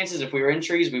those chances, if we were in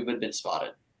trees, we would have been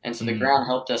spotted. And so the ground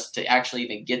helped us to actually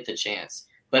even get the chance.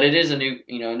 But it is a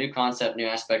new concept, new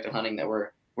aspect of hunting that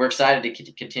we're excited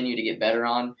to continue to get better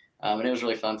on. And it was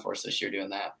really fun for us this year doing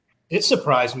that. It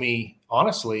surprised me,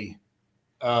 honestly,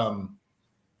 how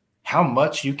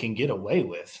much you can get away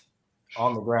with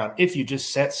on the ground if you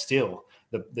just sit still.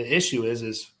 The issue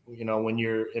is when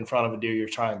you're in front of a deer you're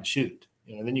trying to shoot,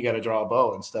 then you got to draw a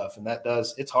bow and stuff. And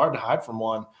it's hard to hide from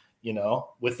one,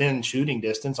 within shooting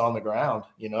distance on the ground.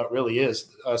 It really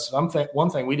is. One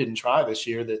thing we didn't try this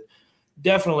year that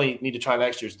definitely need to try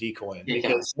next year's decoying,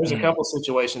 because there's a couple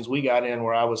situations we got in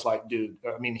where I was like, dude,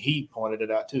 I mean, he pointed it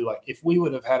out too. Like if we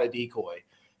would have had a decoy,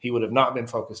 he would have not been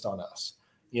focused on us,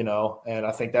 and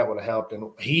I think that would have helped. And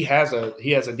he has a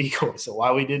decoy. So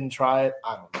why we didn't try it,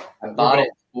 I don't know. I bought it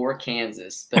for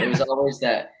Kansas, but it was always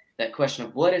that question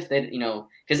of what if they,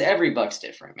 because every buck's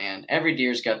different, man. Every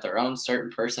deer's got their own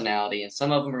certain personality, and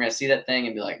some of them are going to see that thing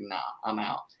and be like, nah, I'm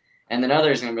out. And then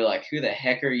others are going to be like, who the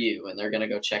heck are you? And they're going to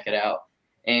go check it out.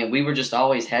 And we were just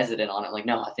always hesitant on it. Like,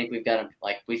 no, I think we've got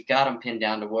them pinned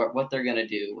down to what they're going to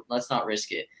do. Let's not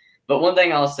risk it. But one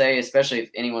thing I'll say, especially if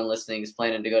anyone listening is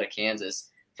planning to go to Kansas,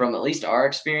 from at least our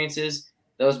experiences,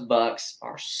 those bucks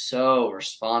are so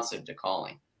responsive to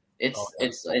calling.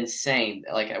 It's insane.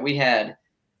 Like we had,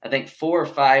 I think 4 or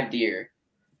 5 deer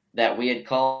that we had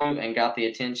called and got the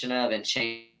attention of and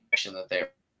changed the direction that they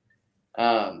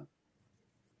were.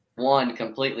 One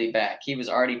completely back. He was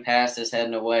already past us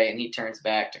heading away, and he turns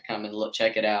back to come and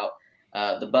check it out.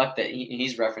 The buck that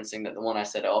he's referencing, that the one I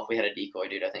said, if we had a decoy,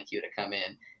 dude, I think he would have come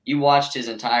in. You watched his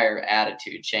entire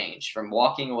attitude change from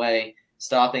walking away,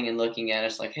 stopping and looking at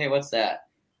us like, hey, what's that?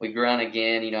 We grunt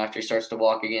again, after he starts to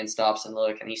walk again, stops and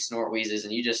look, and he snort wheezes,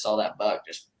 and you just saw that buck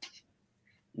just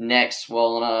neck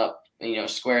swollen up,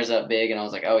 squares up big, and I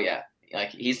was like, oh yeah, like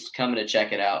he's coming to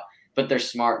check it out. But they're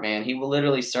smart, man. He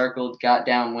literally circled, got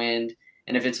downwind,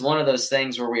 and if it's one of those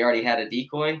things where we already had a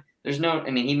decoy,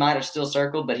 he might have still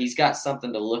circled, but he's got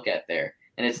something to look at there,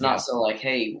 and it's not so like,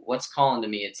 hey, what's calling to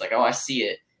me? It's like, oh, I see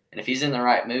it, and if he's in the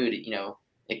right mood,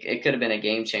 it could have been a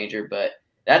game changer. But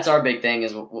that's our big thing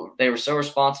is they were so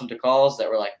responsive to calls that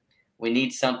we're like, we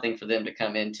need something for them to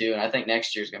come into. And I think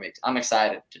next year's going to be – I'm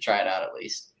excited to try it out at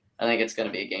least. I think it's going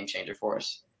to be a game changer for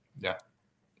us. Yeah.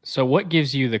 So what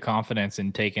gives you the confidence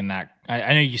in taking that –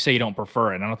 I know you say you don't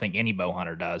prefer it. I don't think any bow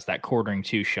hunter does, that quartering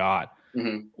 2 shot.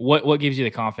 Mm-hmm. What gives you the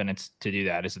confidence to do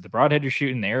that? Is it the broadhead you're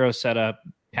shooting, the arrow setup,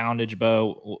 poundage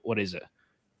bow? What is it?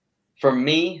 For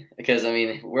me, because,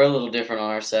 we're a little different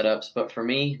on our setups, but for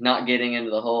me, not getting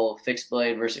into the whole fixed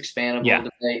blade versus expandable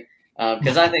debate,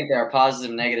 because I think there are positives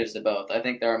and negatives to both. I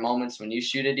think there are moments when you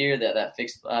shoot a deer that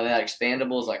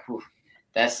expandable is like, whew,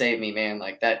 that saved me, man.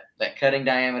 Like that cutting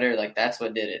diameter, like that's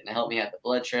what did it. And it helped me have the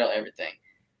blood trail, everything.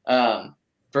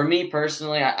 For me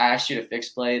personally, I shoot a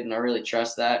fixed blade, and I really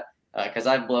trust that because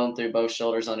I've blown through both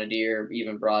shoulders on a deer,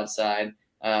 even broadside.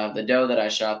 The doe that I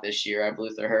shot this year, I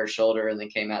blew through her shoulder and then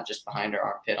came out just behind her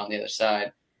armpit on the other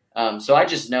side. So I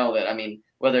just know that,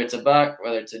 whether it's a buck,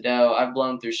 whether it's a doe, I've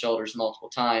blown through shoulders multiple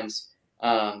times.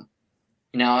 Once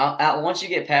you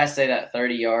get past, say, that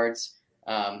 30 yards,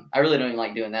 I really don't even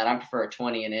like doing that. I prefer a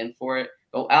 20 and in for it.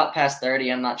 But out past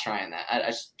 30, I'm not trying that. I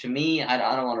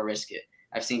don't want to risk it.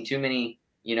 I've seen too many,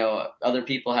 other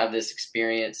people have this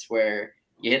experience where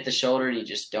you hit the shoulder and you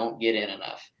just don't get in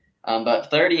enough. But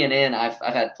 30 and in, I've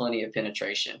had plenty of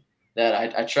penetration.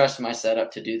 that I trust my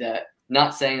setup to do that.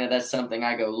 Not saying that that's something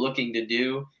I go looking to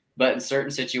do, but in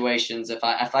certain situations, if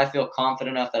I feel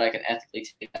confident enough that I can ethically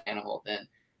take the animal, then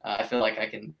I feel like I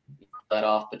can let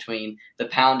off between the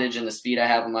poundage and the speed I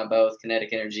have on my bow with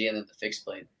kinetic energy, and then the fixed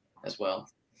blade as well.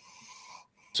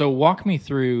 So walk me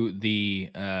through the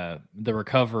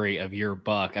recovery of your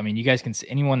buck. I mean, you guys can see,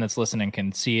 anyone that's listening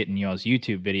can see it in y'all's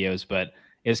YouTube videos, but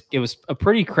it was a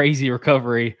pretty crazy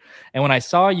recovery. And when I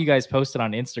saw you guys posted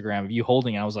on Instagram of you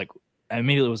holding it, I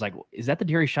immediately was like, is that the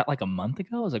deer he shot like a month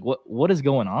ago? I was like, what is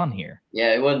going on here?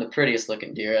 Yeah, it wasn't the prettiest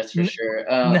looking deer, that's for sure.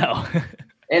 No.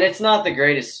 And it's not the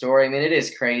greatest story. I mean, it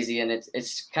is crazy, and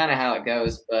it's kind of how it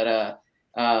goes. But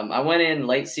I went in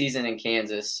late season in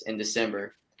Kansas in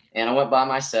December, and I went by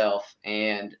myself,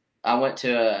 and I went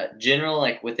to a general,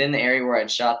 like within the area where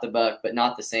I'd shot the buck, but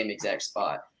not the same exact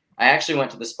spot. I actually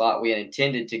went to the spot we had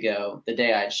intended to go the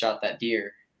day I had shot that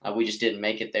deer. We just didn't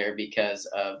make it there because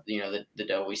of, the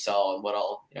doe we saw and what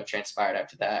all, transpired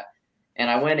after that. And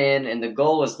I went in, and the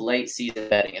goal was late season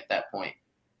bedding at that point,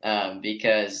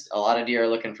 because a lot of deer are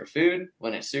looking for food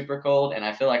when it's super cold, and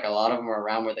I feel like a lot of them are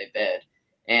around where they bed.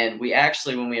 And we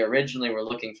actually, when we originally were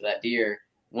looking for that deer,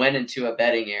 went into a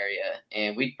bedding area,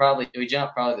 and we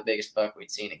jumped probably the biggest buck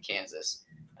we'd seen in Kansas.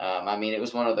 I mean, it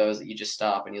was one of those that you just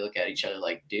stop and you look at each other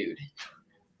like, dude,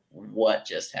 what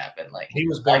just happened? Like, he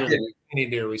was better than any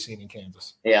deer we've seen in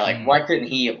Kansas. Yeah, like why couldn't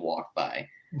he have walked by?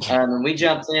 And we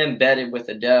jumped in, bedded with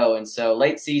a doe, and so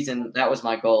late season, that was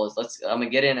my goal. I'm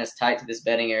gonna get in as tight to this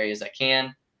bedding area as I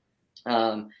can.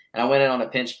 And I went in on a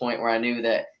pinch point where I knew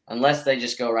that unless they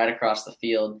just go right across the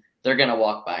field, they're gonna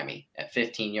walk by me at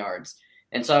 15 yards.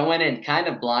 And so I went in kind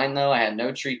of blind, though. I had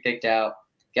no tree picked out.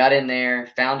 Got in there,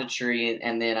 found a tree,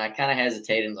 and then I kind of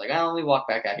hesitated and was like, let me walk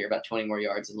back out here about 20 more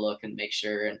yards and look and make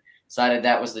sure, and decided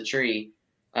that was the tree.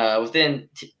 Within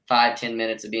 5-10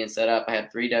 minutes of being set up, I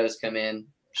had 3 does come in,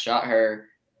 shot her,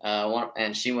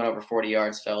 and she went over 40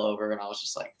 yards, fell over, and I was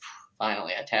just like,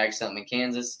 finally, I tagged something in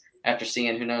Kansas. After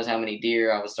seeing who knows how many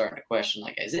deer, I was starting to question,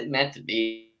 like, is it meant to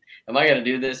be? Am I going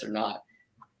to do this or not?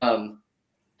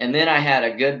 And then I had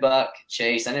a good buck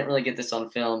chase. I didn't really get this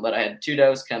on film, but I had 2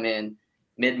 does come in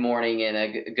mid-morning, and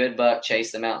a good buck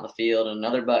chased them out in the field, and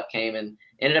another buck came and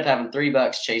ended up having 3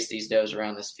 bucks chase these does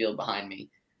around this field behind me.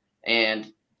 And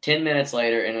 10 minutes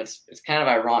later, and it's kind of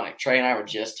ironic, Trey and I were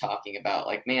just talking about,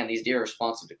 like, man, these deer are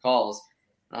responsive to calls.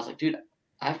 And I was like, dude,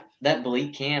 that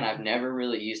bleat can, I've never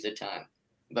really used a ton.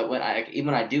 But when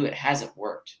I do, it hasn't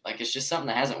worked. Like, it's just something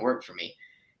that hasn't worked for me.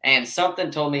 And something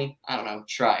told me, I don't know,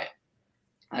 try it.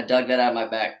 I dug that out of my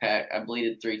backpack. I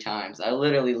bleeded 3 times. I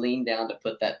literally leaned down to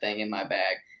put that thing in my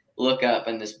bag, look up,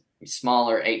 and this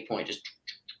smaller 8-point just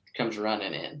comes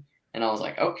running in. And I was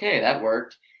like, okay, that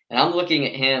worked. And I'm looking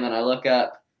at him, and I look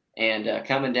up, and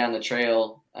coming down the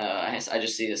trail, I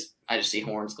just see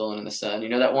horns glowing in the sun. You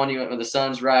know that one you went when the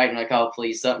sun's right, and like, oh,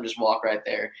 please, something just walk right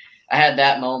there. I had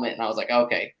that moment, and I was like,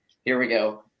 okay, here we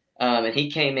go. And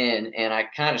he came in, and I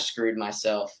kind of screwed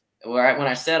myself. When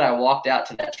I said I walked out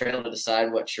to that trail to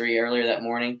decide what tree earlier that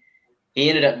morning, he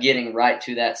ended up getting right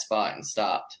to that spot and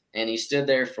stopped. And he stood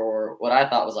there for what I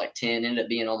thought was like 10, ended up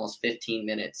being almost 15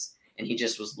 minutes. And he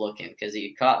just was looking because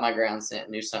he caught my ground scent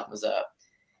and knew something was up.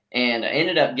 And I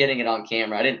ended up getting it on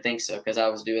camera. I didn't think so because I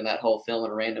was doing that whole filming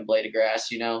a random blade of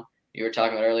grass, you were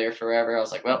talking about earlier forever. I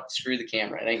was like, well, screw the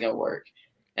camera. It ain't going to work.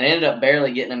 And I ended up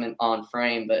barely getting him on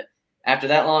frame, but after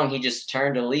that long, he just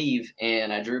turned to leave,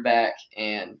 and I drew back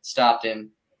and stopped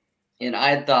him. And I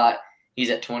had thought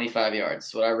he's at 25 yards.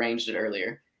 That's what I ranged it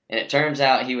earlier. And it turns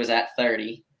out he was at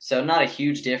 30. So not a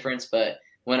huge difference, but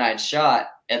when I'd shot,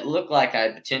 it looked like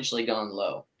I'd potentially gone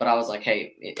low. But I was like,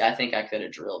 hey, I think I could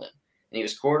have drilled him. And he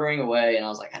was quartering away, and I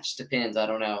was like, that just depends. I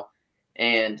don't know.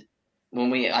 And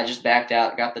I just backed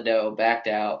out, got the doe, backed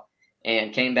out,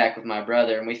 and came back with my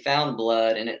brother, and we found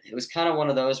blood, and it was kind of one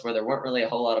of those where there weren't really a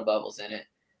whole lot of bubbles in it.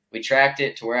 We tracked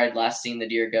it to where I'd last seen the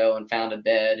deer go and found a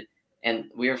bed, and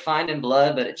we were finding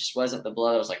blood, but it just wasn't the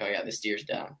blood. I was like, oh yeah, this deer's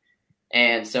done.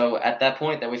 And so at that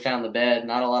point that we found the bed,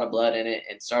 not a lot of blood in it,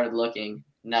 and started looking,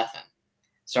 nothing.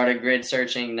 Started grid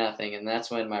searching, nothing. And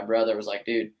that's when my brother was like,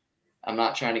 dude, I'm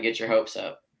not trying to get your hopes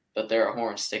up, but there are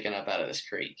horns sticking up out of this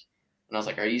creek. And I was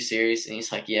like, are you serious? And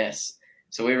he's like, yes.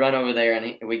 So we run over there,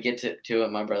 and we get to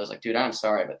him. My brother's like, dude, I'm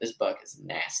sorry, but this buck is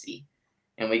nasty.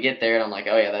 And we get there, and I'm like,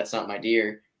 oh, yeah, that's not my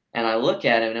deer. And I look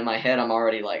at him, and in my head, I'm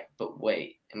already like, but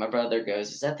wait. And my brother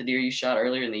goes, is that the deer you shot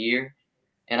earlier in the year?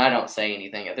 And I don't say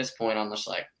anything. At this point, I'm just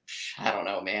like, I don't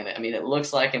know, man. I mean, it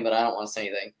looks like him, but I don't want to say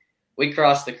anything. We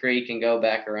cross the creek and go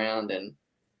back around, and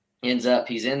ends up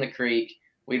he's in the creek.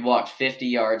 We'd walked 50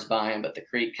 yards by him, but the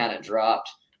creek kind of dropped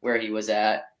where he was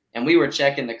at. And we were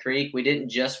checking the creek. We didn't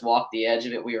just walk the edge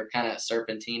of it. We were kind of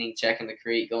serpentining, checking the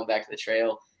creek, going back to the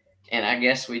trail. And I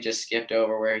guess we just skipped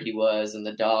over where he was, and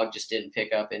the dog just didn't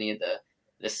pick up any of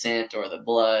the scent or the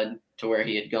blood to where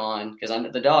he had gone, because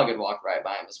the dog had walked right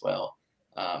by him as well.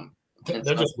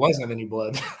 There just wasn't any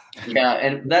blood. Yeah,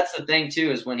 and that's the thing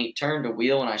too, is when he turned to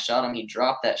wheel and I shot him, he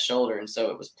dropped that shoulder, and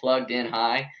so it was plugged in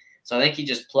high. So I think he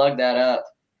just plugged that up,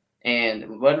 and it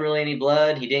wasn't really any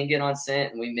blood. He didn't get on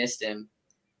scent, and we missed him.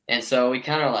 And so we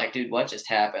kind of like, dude, what just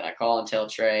happened? I call and tell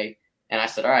Trey, and I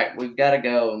said, all right, we've got to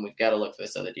go, and we've got to look for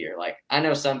this other deer. Like, I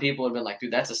know some people have been like,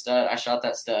 dude, that's a stud. I shot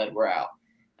that stud. We're out.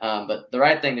 But the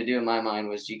right thing to do in my mind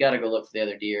was you got to go look for the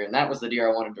other deer. And that was the deer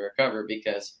I wanted to recover,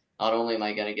 because not only am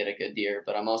I going to get a good deer,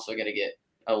 but I'm also going to get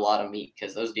a lot of meat,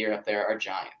 because those deer up there are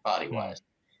giant body-wise.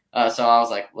 So I was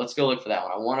like, let's go look for that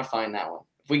one. I want to find that one.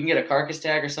 If we can get a carcass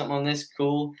tag or something on this,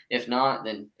 cool. If not,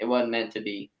 then it wasn't meant to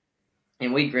be.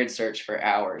 And we grid searched for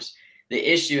hours.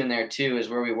 The issue in there, too, is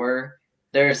where we were,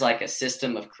 there's like a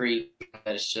system of creek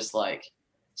that is just like,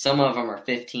 some of them are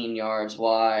 15 yards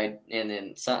wide, and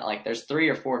then some, like there's 3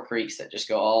 or 4 creeks that just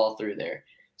go all through there.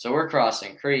 So we're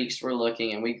crossing creeks, we're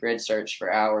looking, and we grid searched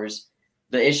for hours.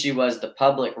 The issue was the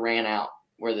public ran out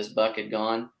where this buck had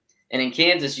gone. And in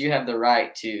Kansas, you have the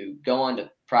right to go onto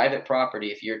private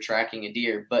property if you're tracking a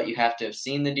deer, but you have to have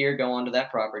seen the deer go onto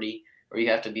that property, or you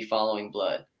have to be following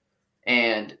blood.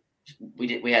 And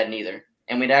we had neither.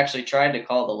 And we'd actually tried to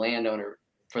call the landowner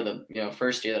for the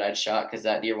first deer that I'd shot, because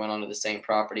that deer went onto the same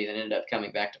property that ended up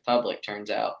coming back to public, turns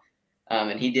out.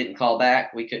 And he didn't call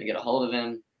back. We couldn't get a hold of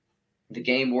him. The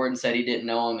game warden said he didn't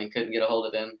know him and couldn't get a hold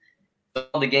of him. So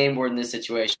the game warden in this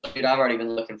situation, dude, I've already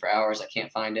been looking for hours. I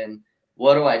can't find him.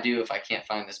 What do I do if I can't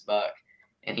find this buck?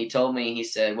 And he told me, he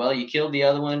said, well, you killed the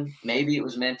other one. Maybe it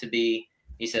was meant to be.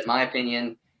 He said, my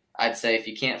opinion, I'd say if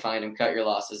you can't find him, cut your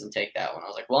losses and take that one. I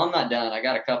was like, well, I'm not done. I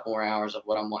got a couple more hours of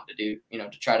what I'm wanting to do,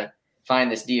 to try to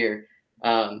find this deer.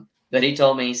 But he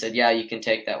told me, he said, yeah, you can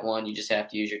take that one. You just have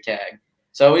to use your tag.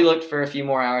 So we looked for a few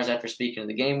more hours after speaking to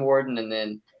the game warden. And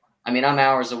then, I'm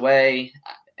hours away.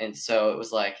 And so it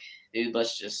was like, dude,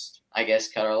 let's just, I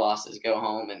guess, cut our losses, go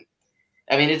home. And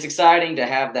it's exciting to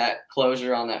have that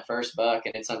closure on that first buck,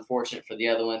 and it's unfortunate for the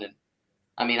other one.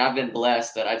 And I've been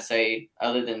blessed that I'd say,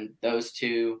 other than those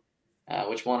two,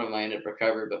 which one of them I ended up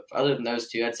recovering, but other than those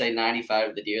two, I'd say 95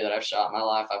 of the deer that I've shot in my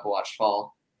life, I've watched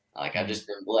fall. Like, I've just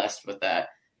been blessed with that.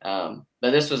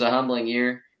 But this was a humbling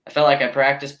year. I felt like I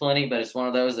practiced plenty, but it's one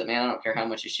of those that, man, I don't care how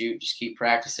much you shoot, just keep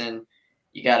practicing.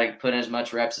 You got to put in as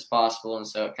much reps as possible. And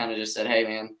so it kind of just said, hey,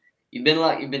 man, you've been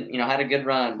had a good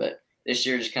run, but this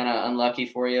year just kind of unlucky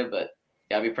for you, but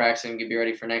you got to be practicing, be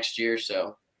ready for next year.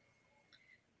 So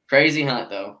crazy hunt,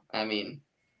 though. I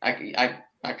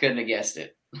couldn't have guessed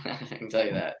it. I can tell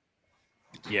you that.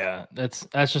 Yeah, that's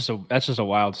just a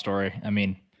wild story.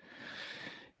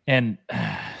 And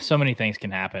so many things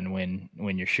can happen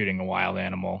when you're shooting a wild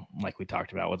animal, like we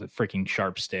talked about, with a freaking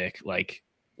sharp stick.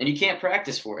 And you can't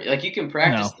practice for it. Like, you can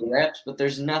practice the reps, but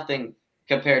there's nothing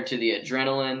compared to the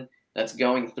adrenaline that's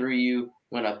going through you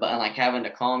when like having to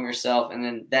calm yourself. And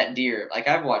then that deer, like,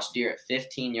 I've watched deer at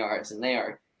 15 yards, and they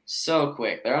are so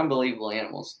quick. They're unbelievable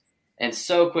animals, and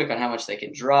so quick on how much they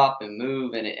can drop and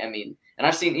move. And and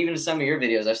I've seen, even in some of your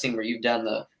videos, I've seen where you've done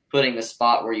putting the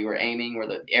spot where you were aiming, where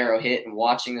the arrow hit, and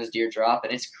watching those deer drop,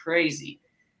 and it's crazy.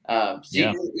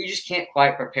 You just can't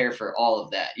quite prepare for all of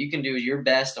that. You can do your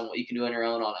best on what you can do on your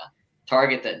own on a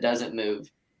target that doesn't move.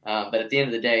 But at the end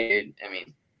of the day,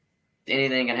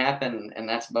 anything can happen, and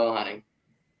that's bow hunting.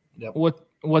 Yep.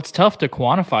 What's tough to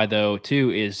quantify, though,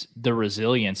 too, is the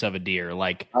resilience of a deer.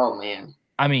 Like, oh man,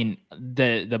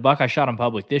 the buck I shot in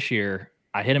public this year,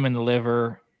 I hit him in the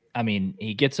liver.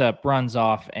 He gets up, runs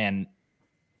off, and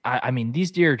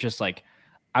these deer are just like,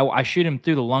 I shoot him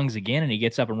through the lungs again, and he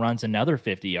gets up and runs another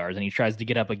 50 yards, and he tries to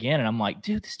get up again. And I'm like,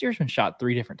 dude, this deer's been shot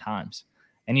 3 different times,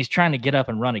 and he's trying to get up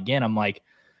and run again. I'm like,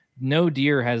 no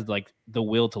deer has like the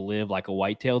will to live like a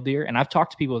whitetail deer. And I've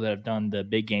talked to people that have done the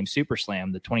big game super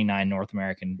slam, the 29 North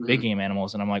American big game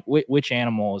animals. And I'm like, which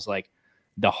animal is like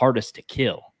the hardest to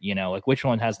kill? Like, which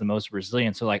one has the most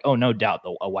resilience? So like, oh, no doubt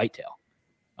a whitetail.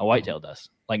 A whitetail does.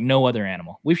 Like, no other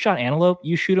animal. We've shot antelope.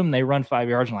 You shoot them, they run 5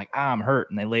 yards and like, I'm hurt.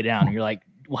 And they lay down. And you're like,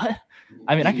 what?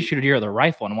 I can shoot a deer with a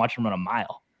rifle and watch them run a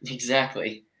mile.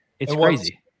 Exactly. It's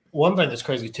crazy. One thing that's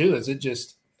crazy too is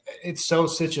it's so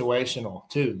situational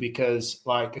too, because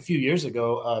like a few years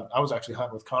ago, I was actually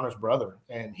hunting with Connor's brother,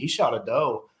 and he shot a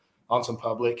doe on some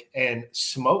public and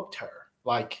smoked her.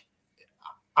 Like,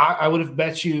 I would have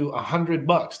bet you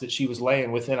 $100 that she was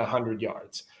laying within 100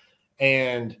 yards.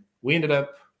 And we ended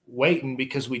up waiting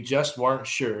because we just weren't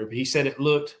sure. But he said it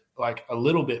looked like a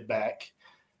little bit back.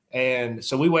 And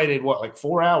so we waited like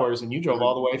 4 hours, and you drove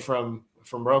all the way from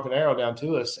Broken Arrow down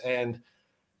to us, and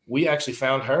we actually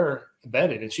found her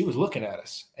bedded, and she was looking at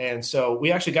us. And so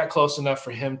we actually got close enough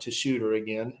for him to shoot her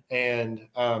again, and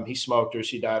he smoked her.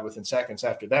 She died within seconds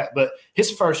after that. But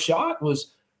his first shot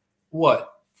was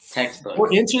what? Textbook.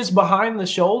 4 inches behind the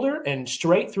shoulder and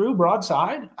straight through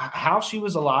broadside. How she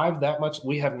was alive that much,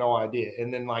 we have no idea.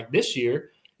 And then like this year,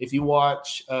 if you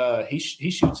watch, he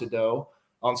shoots a doe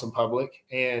on some public,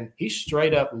 and he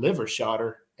straight up liver shot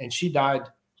her, and she died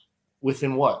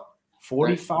within what,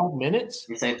 45 minutes?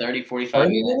 You say 30, 45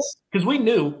 minutes? Because we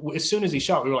knew as soon as he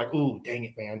shot, we were like, ooh, dang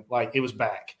it, man. Like, it was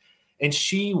back. And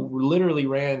she literally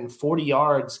ran 40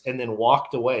 yards and then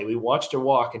walked away. We watched her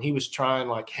walk, and he was trying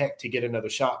like heck to get another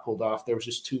shot pulled off. There was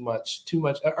just too much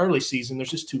early season.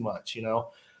 There's just too much,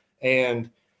 and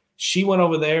she went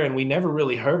over there, and we never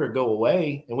really heard her go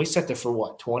away. And we sat there for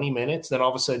what, 20 minutes. Then all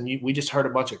of a sudden we just heard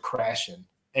a bunch of crashing,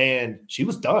 and she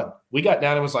was done. We got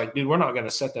down and was like, dude, we're not going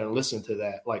to sit there and listen to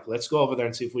that. Like, let's go over there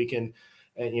and see if we can,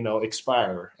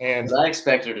 expire her. And I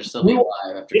expect her to still be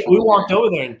alive after. We walked over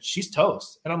there, and she's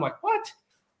toast. And I'm like, what?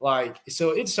 Like,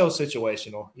 so it's so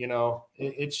situational,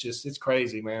 it's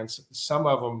crazy, man. Some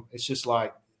of them, it's just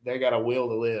like they got a will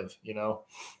to live,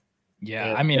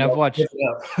 Yeah, I mean, I've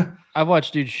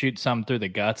watched dudes shoot some through the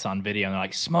guts on video, and they're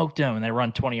like, smoked him, and they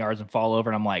run 20 yards and fall over,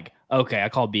 and I'm like, okay, I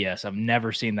call BS. I've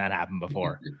never seen that happen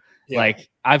before. Yeah. Like,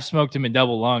 I've smoked him in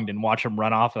double lunged and watched him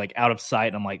run off like out of sight,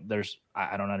 and I'm like,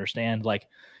 I don't understand. Like,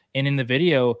 and in the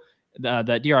video,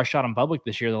 that deer I shot in public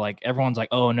this year, they're like, everyone's like,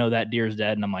 oh no, that deer's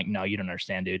dead, and I'm like, no, you don't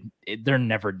understand, dude. They're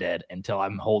never dead until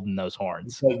I'm holding those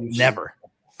horns. Never.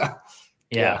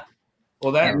 Yeah.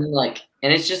 Well,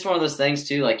 and it's just one of those things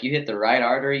too. Like, you hit the right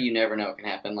artery, you never know what can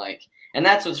happen. Like, and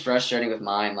that's what's frustrating with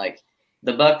mine. Like,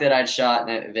 the buck that I'd shot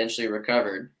and I eventually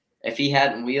recovered, if he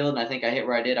hadn't wheeled and I think I hit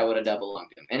where I did, I would have double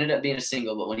lunged him. Ended up being a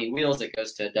single, but when he wheels, it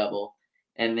goes to a double.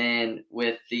 And then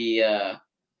with the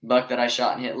buck that I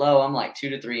shot and hit low, I'm like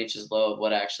 2 to 3 inches low of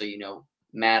what actually,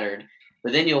 mattered.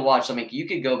 But then you'll watch, you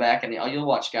could go back and you'll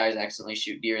watch guys accidentally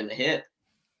shoot deer in the hip,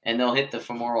 and they'll hit the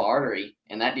femoral artery,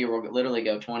 and that deer will literally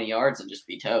go 20 yards and just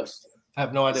be toast. I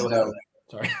have no idea what happened.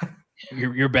 Sorry.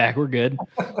 You're back. We're good.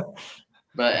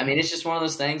 But, it's just one of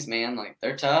those things, man. Like,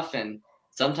 they're tough, and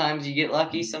sometimes you get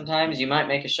lucky. Sometimes you might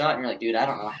make a shot, and you're like, dude, I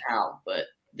don't know how, but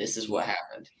this is what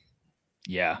happened.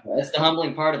 Yeah. That's the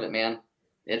humbling part of it, man.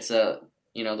 It's the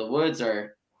woods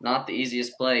are not the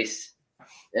easiest place.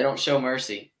 They don't show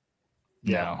mercy.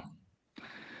 No,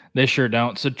 they sure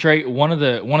don't. So Trey, one of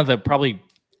the probably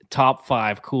top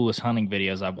 5 coolest hunting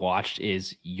videos I've watched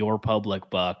is your public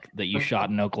buck that you shot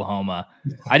in Oklahoma.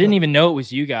 I didn't even know it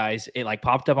was you guys. It like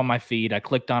popped up on my feed. I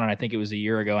clicked on it. I think it was a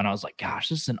year ago, and I was like, gosh,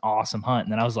 this is an awesome hunt.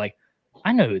 And then I was like,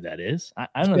 I know who that is.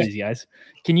 I know these guys.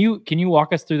 Can you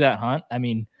walk us through that hunt? I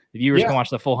mean, the viewers can watch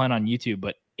the full hunt on YouTube,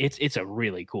 but it's a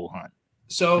really cool hunt.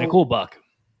 So and a cool buck.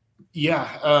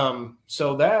 Yeah.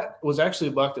 So that was actually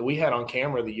a buck that we had on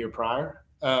camera the year prior.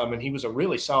 And he was a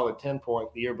really solid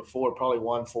 10-point the year before, probably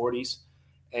 140s.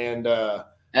 And at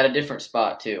a different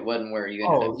spot too. It wasn't where you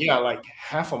ended up. Yeah, like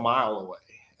half a mile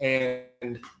away.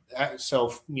 And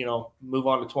so, move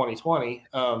on to 2020.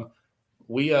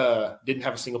 We didn't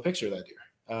have a single picture of that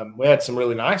deer. We had some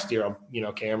really nice deer on,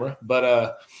 camera.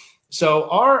 But so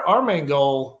our main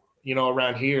goal,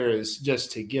 around here is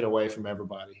just to get away from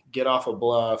everybody, get off a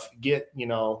bluff,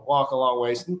 walk a long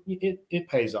ways. It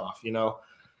pays off,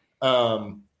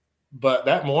 But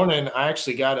that morning I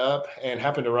actually got up and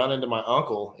happened to run into my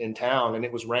uncle in town, and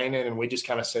it was raining, and we just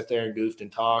kind of sat there and goofed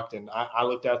and talked. And I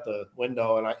looked out the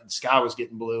window, and the sky was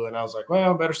getting blue, and I was like,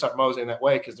 well, I better start moseying that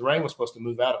way, because the rain was supposed to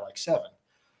move out at like 7.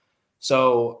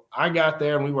 So I got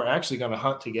there, and we were actually going to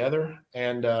hunt together.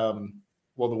 And,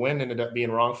 the wind ended up being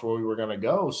wrong for where we were going to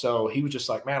go. So he was just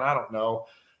like, man, I don't know.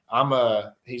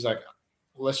 He's like,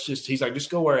 just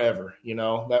go wherever,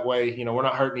 that way, we're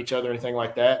not hurting each other or anything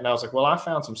like that. And I was like, well, I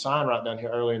found some sign right down here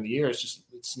earlier in the year.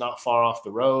 It's not far off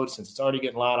the road. Since it's already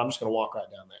getting light, I'm just going to walk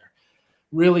right down there.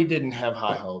 Really didn't have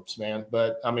high hopes, man.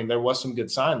 But there was some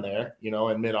good sign there,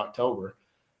 in mid-October.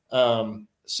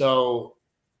 So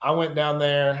I went down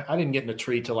there. I didn't get in the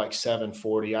tree till like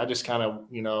 7:40. I just kind of,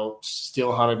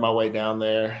 still hunted my way down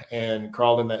there and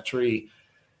crawled in that tree.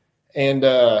 And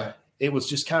it was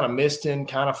just kind of misting,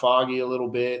 kind of foggy a little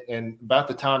bit. And about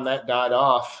the time that died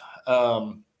off,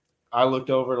 I looked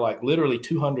over like literally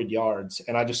 200 yards,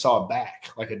 and I just saw a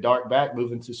back, like a dark back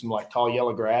moving through some like tall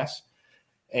yellow grass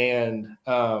and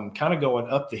kind of going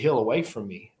up the hill away from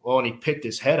me. Well, when he picked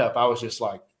his head up, I was just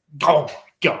like, oh my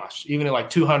gosh, even at like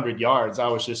 200 yards, I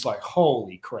was just like,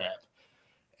 holy crap.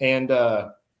 And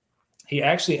he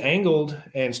actually angled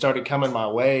and started coming my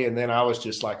way. And then I was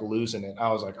just like losing it. I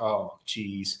was like, oh,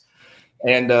 geez.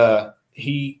 And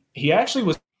he actually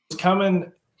was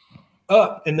coming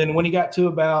up. And then when he got to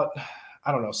about,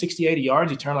 I don't know, 60, 80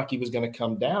 yards, he turned like he was going to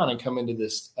come down and come into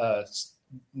this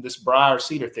briar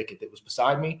cedar thicket that was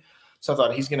beside me. So I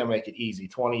thought he's going to make it easy,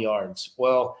 20 yards.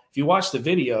 Well, if you watch the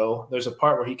video, there's a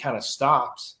part where he kind of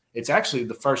stops. It's actually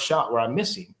the first shot where I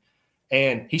miss him.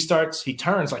 And he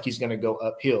turns like he's going to go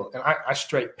uphill. And I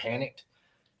straight panicked.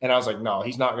 And I was like, no,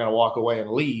 he's not going to walk away and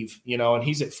leave, and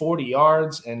he's at 40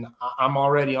 yards and I'm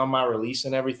already on my release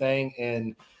and everything.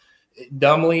 And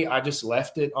dumbly, I just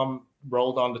left it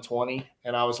rolled onto 20.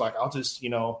 And I was like, I'll just,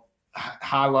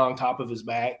 high low on top of his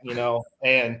back,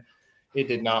 and it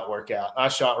did not work out. I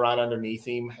shot right underneath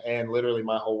him and literally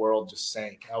my whole world just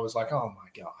sank. I was like, oh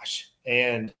my gosh.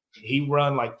 And he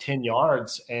run like 10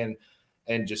 yards and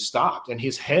just stopped. And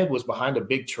his head was behind a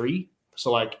big tree.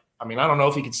 So I don't know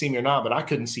if he could see me or not, but I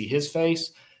couldn't see his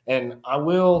face. And I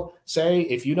will say,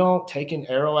 if you don't take an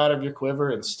arrow out of your quiver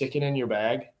and stick it in your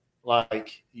bag,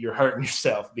 like you're hurting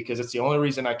yourself, because it's the only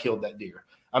reason I killed that deer.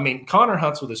 I mean, Connor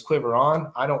hunts with his quiver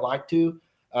on. I don't like to,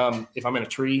 if I'm in a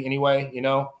tree anyway,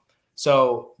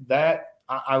 So that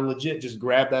I legit just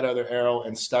grabbed that other arrow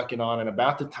and stuck it on. And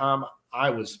about the time I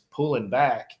was pulling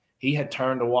back, he had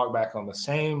turned to walk back on the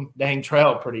same dang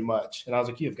trail pretty much. And I was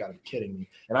like, you've got to be kidding me.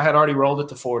 And I had already rolled it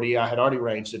to 40. I had already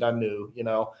ranged it. I knew,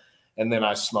 and then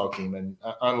I smoked him. And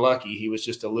unlucky, he was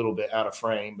just a little bit out of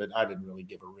frame, but I didn't really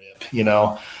give a rip,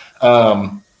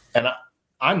 And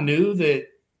I knew that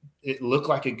it looked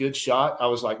like a good shot. I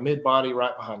was like mid-body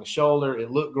right behind the shoulder. It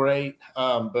looked great,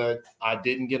 but I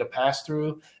didn't get a pass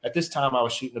through. At this time, I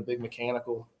was shooting a big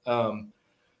mechanical.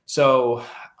 So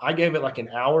I gave it like an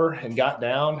hour and got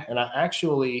down, and I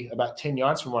actually, about 10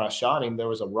 yards from where I shot him, there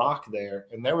was a rock there,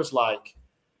 and there was like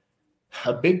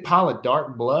a big pile of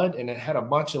dark blood, and it had a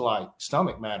bunch of like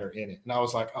stomach matter in it. And I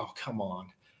was like, oh, come on.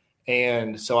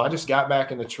 And so I just got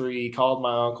back in the tree, called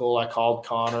my uncle, I called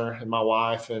Connor and my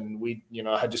wife, and we,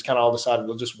 had just kind of all decided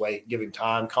we'll just wait, give him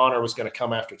time. Connor was going to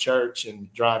come after church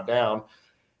and drive down.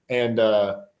 And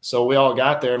so we all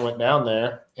got there and went down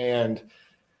there, and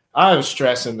I was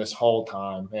stressing this whole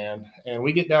time, man. And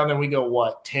we get down there, and we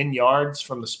go, 10 yards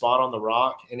from the spot on the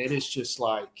rock, and it is just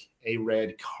like a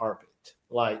red carpet.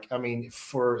 Like, I mean,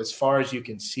 for as far as you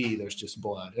can see, there's just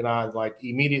blood. And I like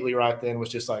immediately right then was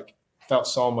just like, felt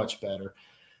so much better.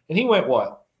 And he went,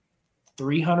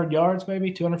 300 yards, maybe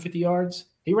 250 yards?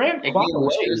 He ran quite a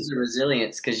ways. Shows the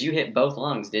resilience, because you hit both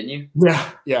lungs, didn't you?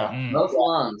 Yeah. Both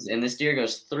lungs. And this deer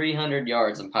goes 300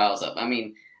 yards and piles up. I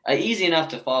mean, easy enough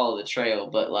to follow the trail,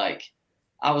 but like,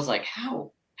 I was like,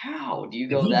 how do you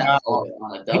go that far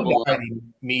on a double? He died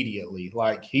immediately.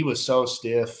 Like, he was so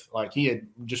stiff. Like, he had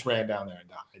just ran down there and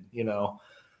died,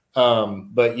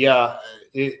 But yeah,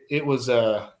 it was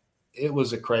a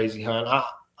crazy hunt. I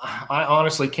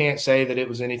honestly can't say that it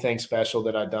was anything special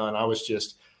that I'd done. I was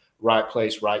just right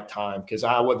place, right time, because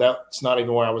that's not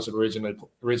even where I was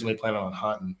originally planning on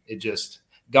hunting. It just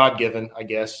God-given, I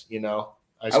guess,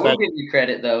 I will give you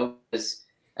credit, though, because,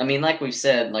 I mean, like we've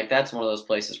said, like, that's one of those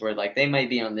places where, like, they may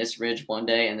be on this ridge one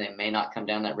day and they may not come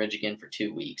down that ridge again for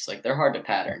 2 weeks. Like, they're hard to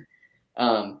pattern.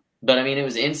 But, I mean, it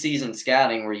was in-season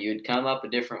scouting where you'd come up a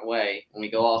different way when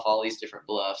we go off all these different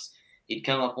bluffs. He'd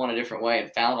come up one a different way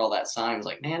and found all that sign. Was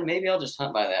like, man, maybe I'll just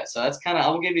hunt by that. So that's kind of, I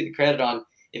will give you the credit on,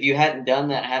 if you hadn't done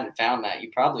that, hadn't found that, you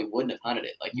probably wouldn't have hunted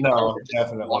it. Like, you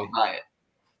definitely walked by it.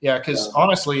 Yeah, because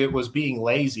honestly, it was being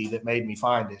lazy that made me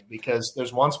find it, because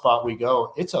there's one spot we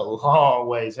go, it's a long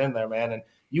ways in there, man. And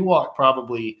you walk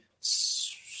probably,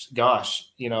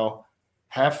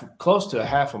 close to a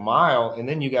half a mile, and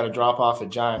then you got to drop off a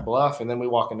giant bluff, and then we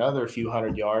walk another few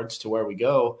hundred yards to where we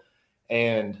go.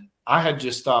 And I had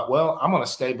just thought, well, I'm going to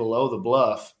stay below the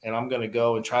bluff, and I'm going to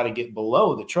go and try to get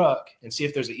below the truck and see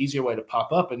if there's an easier way to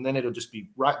pop up, and then it'll just be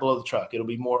right below the truck. It'll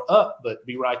be more up, but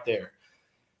be right there.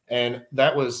 And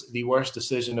that was the worst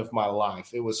decision of my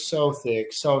life. It was so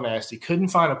thick, so nasty. Couldn't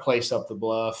find a place up the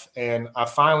bluff. And I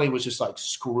finally was just like,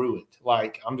 screw it.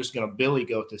 Like, I'm just going to billy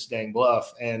goat this dang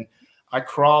bluff. And I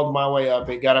crawled my way up.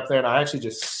 It got up there, and I actually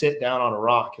just sit down on a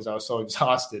rock because I was so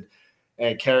exhausted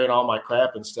and carrying all my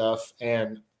crap and stuff.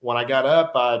 And when I got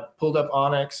up, I pulled up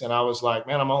Onyx, and I was like,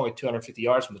 man, I'm only 250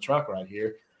 yards from the truck right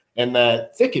here. And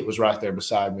that thicket was right there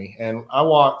beside me. And I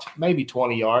walked maybe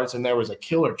 20 yards, and there was a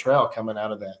killer trail coming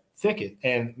out of that thicket.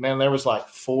 And, man, there was like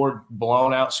 4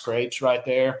 blown out scrapes right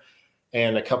there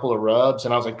and a couple of rubs.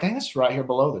 And I was like, dang, it's right here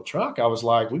below the truck. I was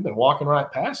like, we've been walking right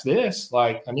past this.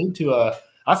 Like, I need to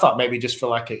I thought maybe just for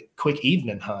like a quick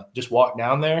evening hunt, just walk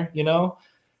down there,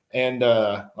 And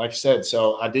like I said,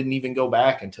 so I didn't even go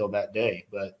back until that day.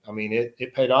 But I mean,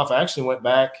 it paid off. I actually went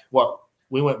back.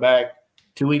 We went back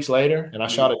 2 weeks later, and I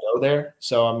shot a doe there.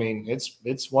 So I mean,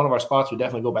 it's one of our spots we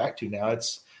definitely go back to now.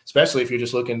 It's especially if you're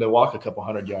just looking to walk a couple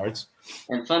hundred yards.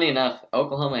 And funny enough,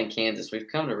 Oklahoma and Kansas, we've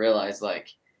come to realize like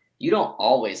you don't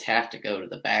always have to go to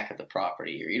the back of the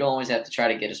property, or you don't always have to try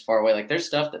to get as far away. Like there's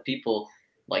stuff that people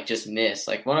like just miss.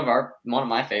 Like one of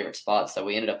my favorite spots that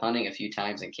we ended up hunting a few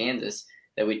times in Kansas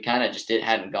that we kind of just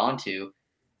hadn't gone to.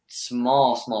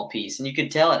 Small piece, and you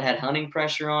could tell it had hunting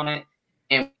pressure on it.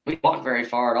 And we walked very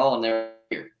far at all, and there.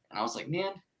 And I was like,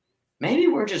 man, maybe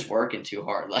we're just working too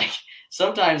hard. Like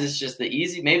sometimes it's just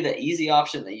maybe the easy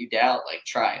option that you doubt. Like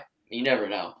try it. You never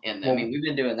know. And I mean, we've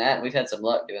been doing that. And we've had some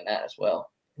luck doing that as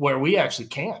well. Where we actually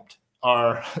camped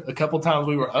are a couple times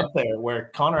we were up there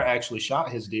where Connor actually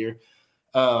shot his deer.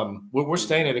 We're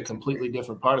staying at a completely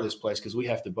different part of this place because we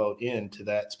have to boat into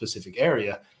that specific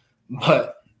area.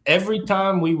 But every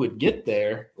time we would get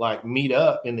there, like meet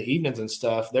up in the evenings and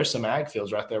stuff, there's some ag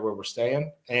fields right there where we're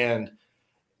staying, and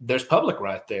there's public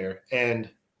right there. And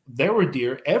there were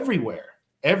deer everywhere.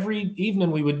 Every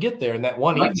evening we would get there, and that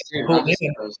one evening,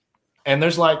 and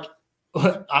there's like,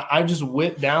 I just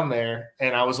went down there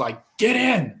and I was like, get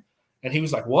in. And he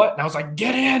was like, what? And I was like,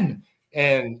 get in.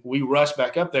 And we rushed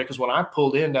back up there because when I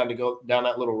pulled in to go down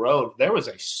that little road, there was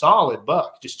a solid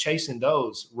buck just chasing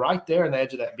does right there in the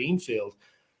edge of that bean field.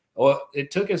 Well,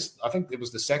 it took us, I think it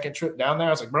was the second trip down there.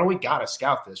 I was like, bro, we got to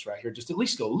scout this right here. Just at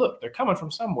least go look. They're coming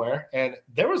from somewhere. And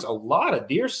there was a lot of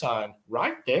deer sign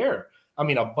right there. I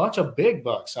mean, a bunch of big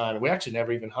buck sign. We actually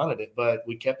never even hunted it, but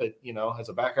we kept it, as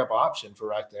a backup option for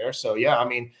right there. So, yeah, I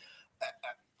mean,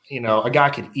 a guy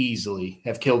could easily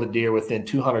have killed a deer within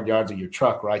 200 yards of your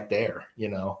truck right there,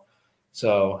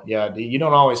 So, yeah, you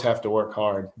don't always have to work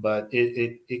hard, but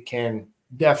it can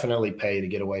definitely pay to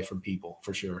get away from people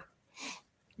for sure.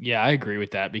 Yeah, I agree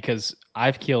with that because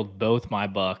I've killed both my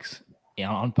bucks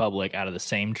on public out of the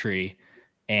same tree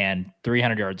and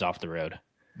 300 yards off the road.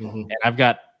 Mm-hmm.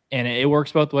 And it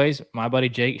works both ways. My buddy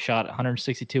Jake shot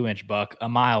 162-inch buck a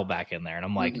mile back in there. And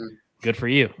I'm like, good for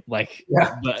you. Like,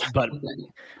 yeah. but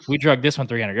we drug this one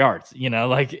 300 yards,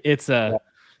 like it's so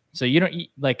you don't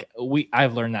like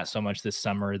I've learned that so much this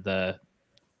summer, the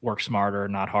work smarter,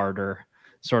 not harder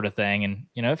sort of thing. And,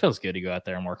 it feels good to go out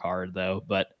there and work hard though.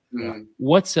 But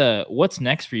what's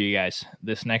next for you guys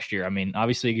this next year? I mean,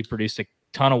 obviously you produced a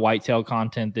ton of whitetail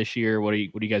content this year. What are you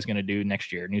guys going to do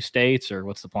next year? New states, or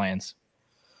what's the plans?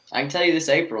 I can tell you this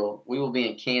April, we will be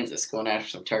in Kansas going after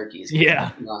some turkeys.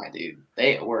 Yeah. Dude.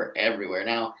 They were everywhere.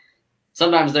 Now,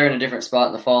 sometimes they're in a different spot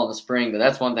in the fall and the spring, but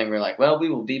that's one thing we're like, well, we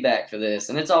will be back for this.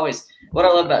 And it's always – what I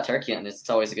love about turkey hunting is it's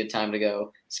always a good time to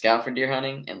go scout for deer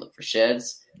hunting and look for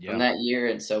sheds from that year.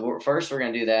 And so we're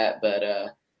going to do that. But,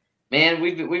 man,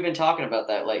 we've been talking about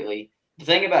that lately. The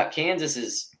thing about Kansas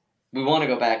is we want to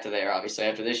go back to there, obviously.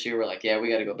 After this year, we're like, yeah, we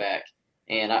got to go back.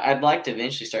 And I'd like to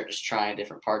eventually start just trying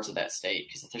different parts of that state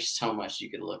because there's so much you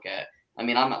could look at. I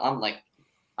mean,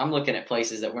 I'm looking at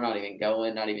places that we're not even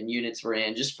going, not even units we're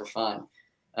in, just for fun.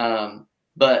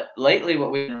 But lately,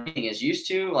 what we've been reading is used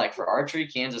to, like for archery,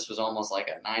 Kansas was almost like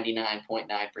a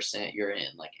 99.9% you're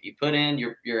in. Like you put in,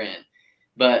 you're in.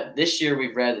 But this year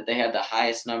we've read that they had the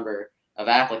highest number of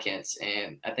applicants,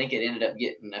 and I think it ended up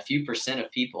getting a few percent of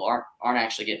people aren't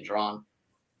actually getting drawn.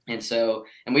 And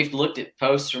we've looked at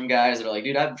posts from guys that are like,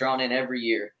 dude, I've drawn in every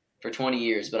year for 20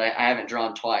 years, but I haven't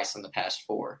drawn twice in the past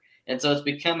 4. And so it's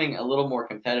becoming a little more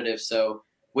competitive. So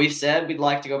we've said we'd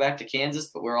like to go back to Kansas,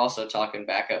 but we're also talking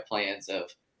backup plans of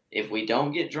if we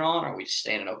don't get drawn, are we just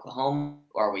staying in Oklahoma?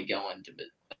 Or are we going to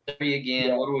Missouri again?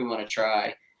 Yeah. What do we want to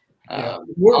try? On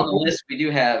the list,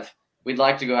 we'd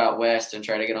like to go out west and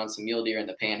try to get on some mule deer in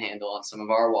the Panhandle on some of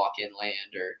our walk-in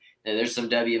land, or there's some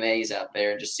WMAs out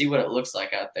there, and just see what it looks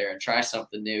like out there and try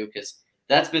something new, because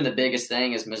that's been the biggest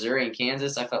thing is Missouri and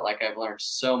Kansas. I felt like I've learned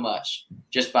so much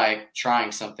just by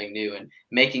trying something new and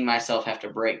making myself have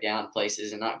to break down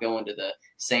places and not going to the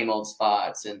same old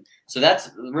spots. And so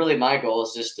that's really my goal,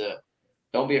 is just to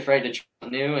don't be afraid to try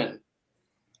new and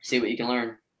see what you can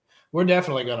learn. We're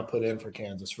definitely going to put in for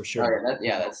Kansas for sure.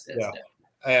 That's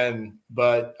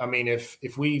But I mean,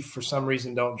 if we for some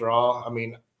reason don't draw, I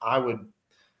mean, I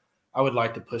would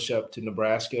like to push up to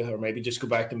Nebraska or maybe just go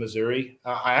back to Missouri.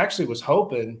 I actually was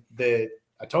hoping that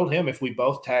I told him if we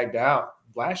both tagged out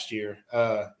last year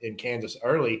in Kansas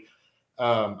early,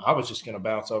 I was just going to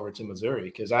bounce over to Missouri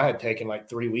because I had taken like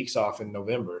 3 weeks off in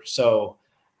November. So,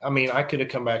 I mean, I could have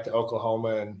come back to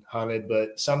Oklahoma and hunted,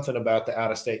 but something about the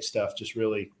out-of-state stuff just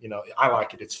really, I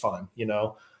like it. It's fun,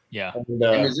 Yeah. And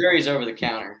Missouri's over the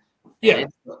counter. Yeah,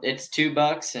 it's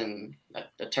 $2 and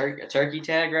a turkey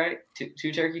tag, right?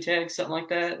 Two turkey tags, something like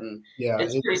that, and yeah,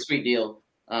 it's a pretty sweet deal.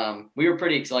 We were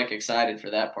pretty excited for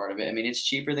that part of it. I mean, it's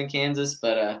cheaper than Kansas,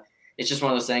 but it's just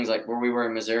one of those things like where we were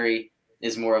in Missouri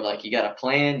is more of like you got to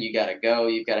plan, you got to go,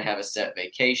 you've got to have a set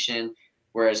vacation.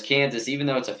 Whereas Kansas, even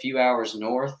though it's a few hours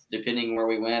north, depending where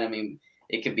we went, I mean,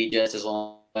 it could be just as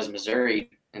long as Missouri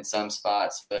in some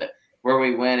spots. But where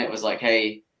we went, it was like,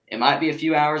 hey, it might be a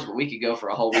few hours, but we could go for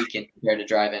a whole weekend compared to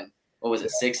driving, what was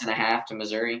it, 6.5 to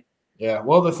Missouri? yeah.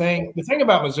 Well, the thing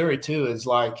about Missouri too is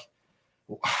like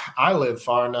I live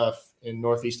far enough in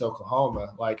Northeast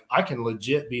Oklahoma, like I can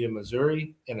legit be to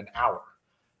Missouri in an hour,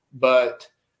 but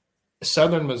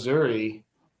Southern Missouri,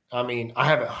 I mean, I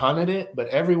haven't hunted it, but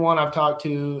everyone I've talked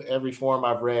to, every forum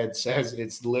I've read says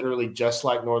it's literally just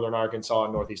like Northern Arkansas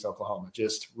and Northeast Oklahoma,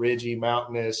 just ridgy,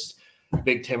 mountainous,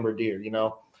 big timber deer, you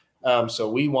know?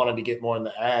 So we wanted to get more in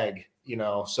the ag, you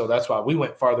know, so that's why we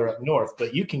went farther up north,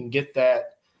 but you can get that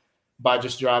by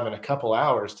just driving a couple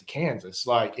hours to Kansas.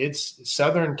 Like it's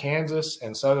Southern Kansas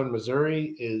and Southern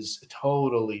Missouri is a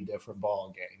totally different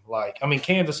ball game. Like, I mean,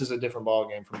 Kansas is a different ball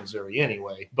game from Missouri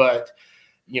anyway, but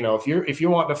you know, if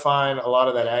you're wanting to find a lot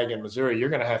of that ag in Missouri, you're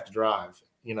going to have to drive,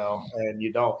 you know, and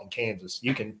you don't in Kansas.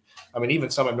 You can, I mean,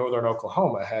 even some in Northern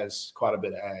Oklahoma has quite a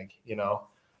bit of ag, you know?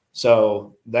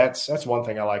 So that's one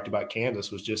thing I liked about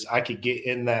Kansas was just, I could get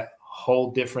in that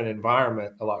whole different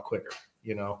environment a lot quicker,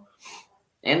 you know?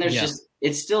 And there's just,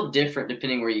 it's still different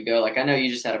depending where you go. Like I know you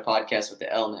just had a podcast with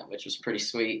the Element, which was pretty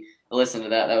sweet. I listened to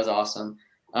that. That was awesome.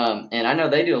 And I know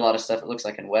they do a lot of stuff, it looks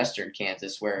like in Western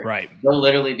Kansas, where they'll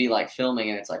literally be like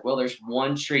filming and it's like, well, there's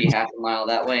one tree half a mile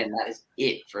that way, and that is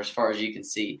it for as far as you can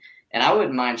see. And I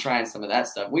wouldn't mind trying some of that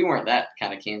stuff. We weren't that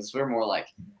kind of Kansas. We were more like,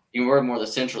 you were more the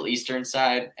central eastern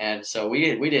side. And so we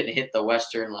didn't hit the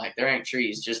Western, like there ain't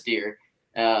trees, just deer.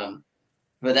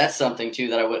 But that's something too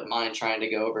that I wouldn't mind trying to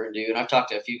go over and do. And I've talked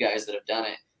to a few guys that have done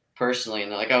it personally,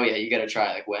 and they're like, "Oh yeah, you got to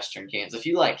try like Western Kansas. If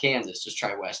you like Kansas, just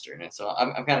try Western." And so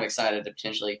I'm kind of excited to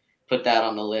potentially put that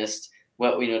on the list.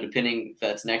 What depending if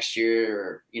that's next year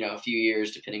or a few years,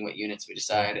 depending what units we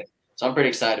decide. So I'm pretty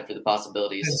excited for the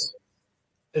possibilities.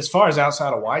 As far as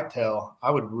outside of whitetail, I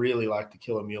would really like to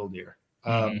kill a mule deer.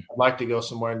 I'd like to go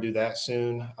somewhere and do that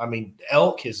soon. I mean,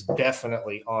 elk is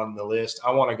definitely on the list.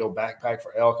 I want to go backpack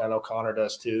for elk. I know Connor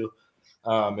does too.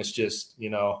 It's just,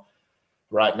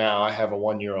 right now I have a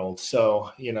 1-year-old. So,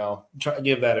 try to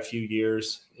give that a few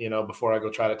years, before I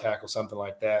go try to tackle something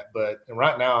like that. But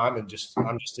right now I'm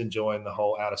just enjoying the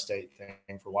whole out of state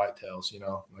thing for whitetails.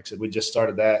 Like I said, we just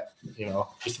started that,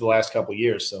 just the last couple of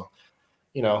years. So,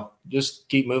 just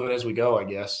keep moving as we go, I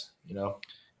guess,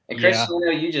 And Chris,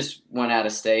 you just went out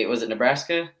of state. Was it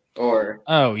Nebraska or?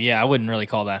 Oh yeah, I wouldn't really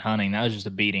call that hunting. That was just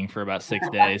a beating for about 6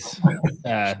 days.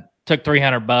 Took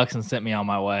 $300 and sent me on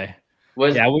my way.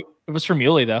 It was for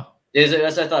muley though. Is it?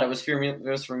 As I thought it was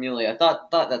for muley. I thought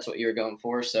that's what you were going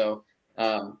for. So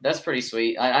that's pretty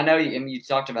sweet. I know you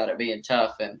talked about it being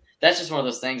tough, and that's just one of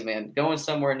those things, man. Going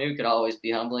somewhere new could always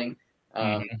be humbling.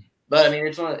 But I mean,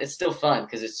 it's still fun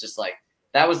because it's just like.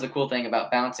 That was the cool thing about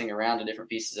bouncing around to different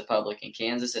pieces of public in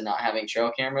Kansas and not having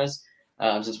trail cameras.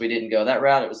 Since we didn't go that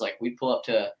route, it was like we'd pull up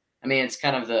to – I mean, it's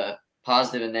kind of the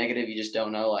positive and negative. You just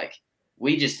don't know. Like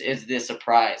it's this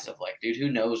surprise of like, dude, who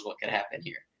knows what could happen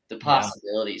here? The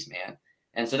possibilities, man.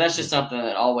 And so that's just something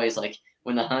that always like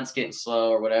when the hunt's getting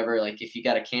slow or whatever, like if you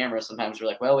got a camera, sometimes we're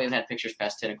like, well, we haven't had pictures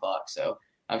past 10 o'clock, so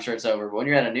I'm sure it's over. But when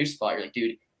you're at a new spot, you're like,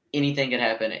 dude – anything could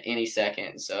happen at any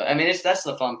second. So, I mean, that's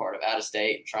the fun part of out of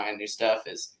state and trying new stuff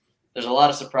is there's a lot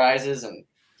of surprises and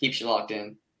keeps you locked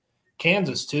in.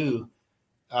 Kansas too.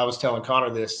 I was telling Connor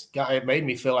this, it made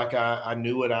me feel like I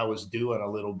knew what I was doing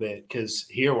a little bit. Cause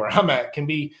here where I'm at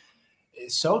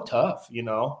it's so tough.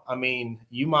 I mean,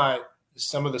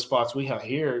 some of the spots we hunt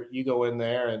here, you go in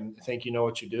there and think you know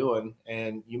what you're doing,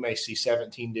 and you may see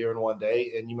 17 deer in one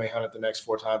day, and you may hunt it the next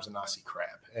 4 times and not see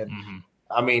crap. And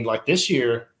I mean, like this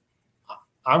year,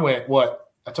 I went,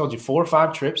 I told you 4 or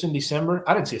 5 trips in December.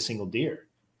 I didn't see a single deer.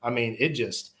 I mean,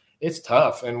 it's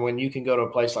tough. And when you can go to a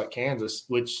place like Kansas,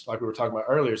 which like we were talking about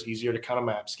earlier, is easier to kind of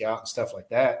map scout and stuff like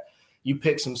that. You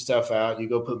pick some stuff out, you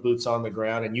go put boots on the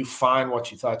ground and you find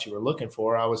what you thought you were looking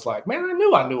for. I was like, man, I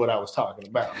knew what I was talking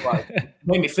about. Like it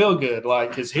made me feel good.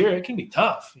 Like, cause here it can be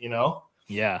tough,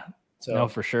 Yeah. So no,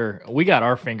 for sure. We got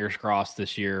our fingers crossed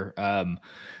this year.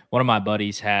 One of my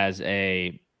buddies has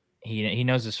he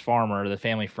knows this farmer, the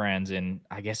family friends, and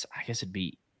I guess it'd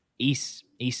be east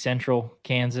central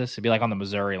Kansas. It'd be like on the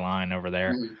Missouri line over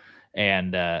there.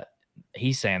 And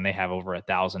he's saying they have over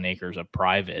 1,000 acres of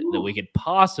private that we could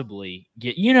possibly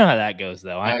get. You know how that goes,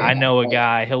 though. I know a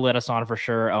guy, he'll let us on for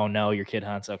sure. Oh no, your kid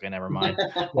hunts. Okay, never mind.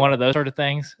 One of those sort of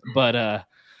things. But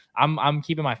I'm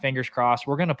keeping my fingers crossed.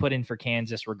 We're going to put in for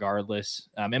Kansas regardless.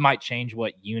 It might change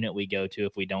what unit we go to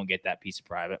if we don't get that piece of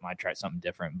private. Might try something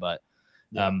different, but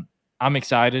I'm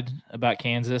excited about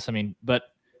Kansas. I mean, but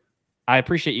I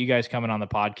appreciate you guys coming on the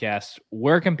podcast.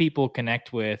 Where can people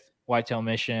connect with Whitetail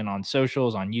Mission on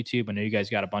socials, on YouTube? I know you guys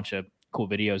got a bunch of cool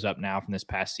videos up now from this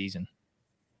past season.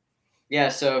 Yeah,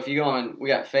 so if you go on, we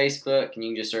got Facebook, and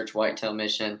you can just search Whitetail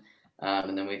Mission,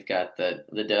 and then we've got the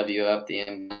W up, the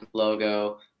M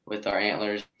logo with our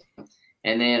antlers.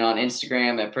 And then on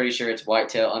Instagram, I'm pretty sure it's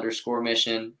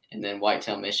Whitetail_Mission, and then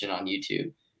Whitetail Mission on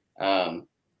YouTube.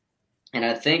 And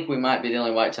I think we might be the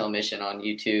only Whitetail Mission on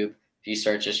YouTube. If you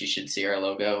search us, you should see our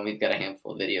logo, and we've got a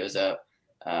handful of videos up.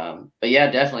 But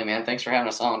yeah, definitely, man. Thanks for having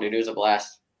us on, dude. It was a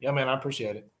blast. Yeah, man. I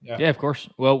appreciate it. Yeah, of course.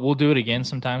 Well, we'll do it again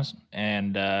sometimes.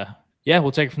 And yeah,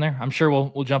 we'll take it from there. I'm sure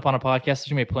we'll jump on a podcast. There's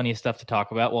going to be plenty of stuff to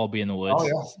talk about while I'll be in the woods.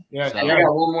 Oh, yeah. So, I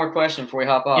got one more question before we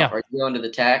hop off. Yeah. Are you going to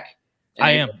the TAC?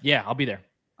 I am. Yeah, I'll be there.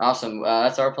 Awesome.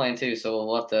 That's our plan, too. So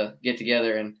we'll have to get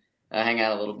together and hang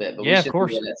out a little bit. But yeah, we should of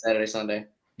course. do that Saturday, Sunday.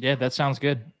 Yeah, that sounds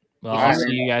good. Well, All right, see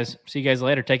you guys. See you guys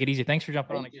later. Take it easy. Thanks for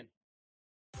jumping on again.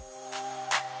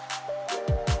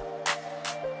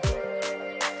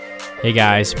 Hey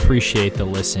guys, appreciate the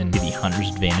listen to the Hunter's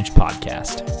Advantage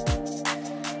podcast.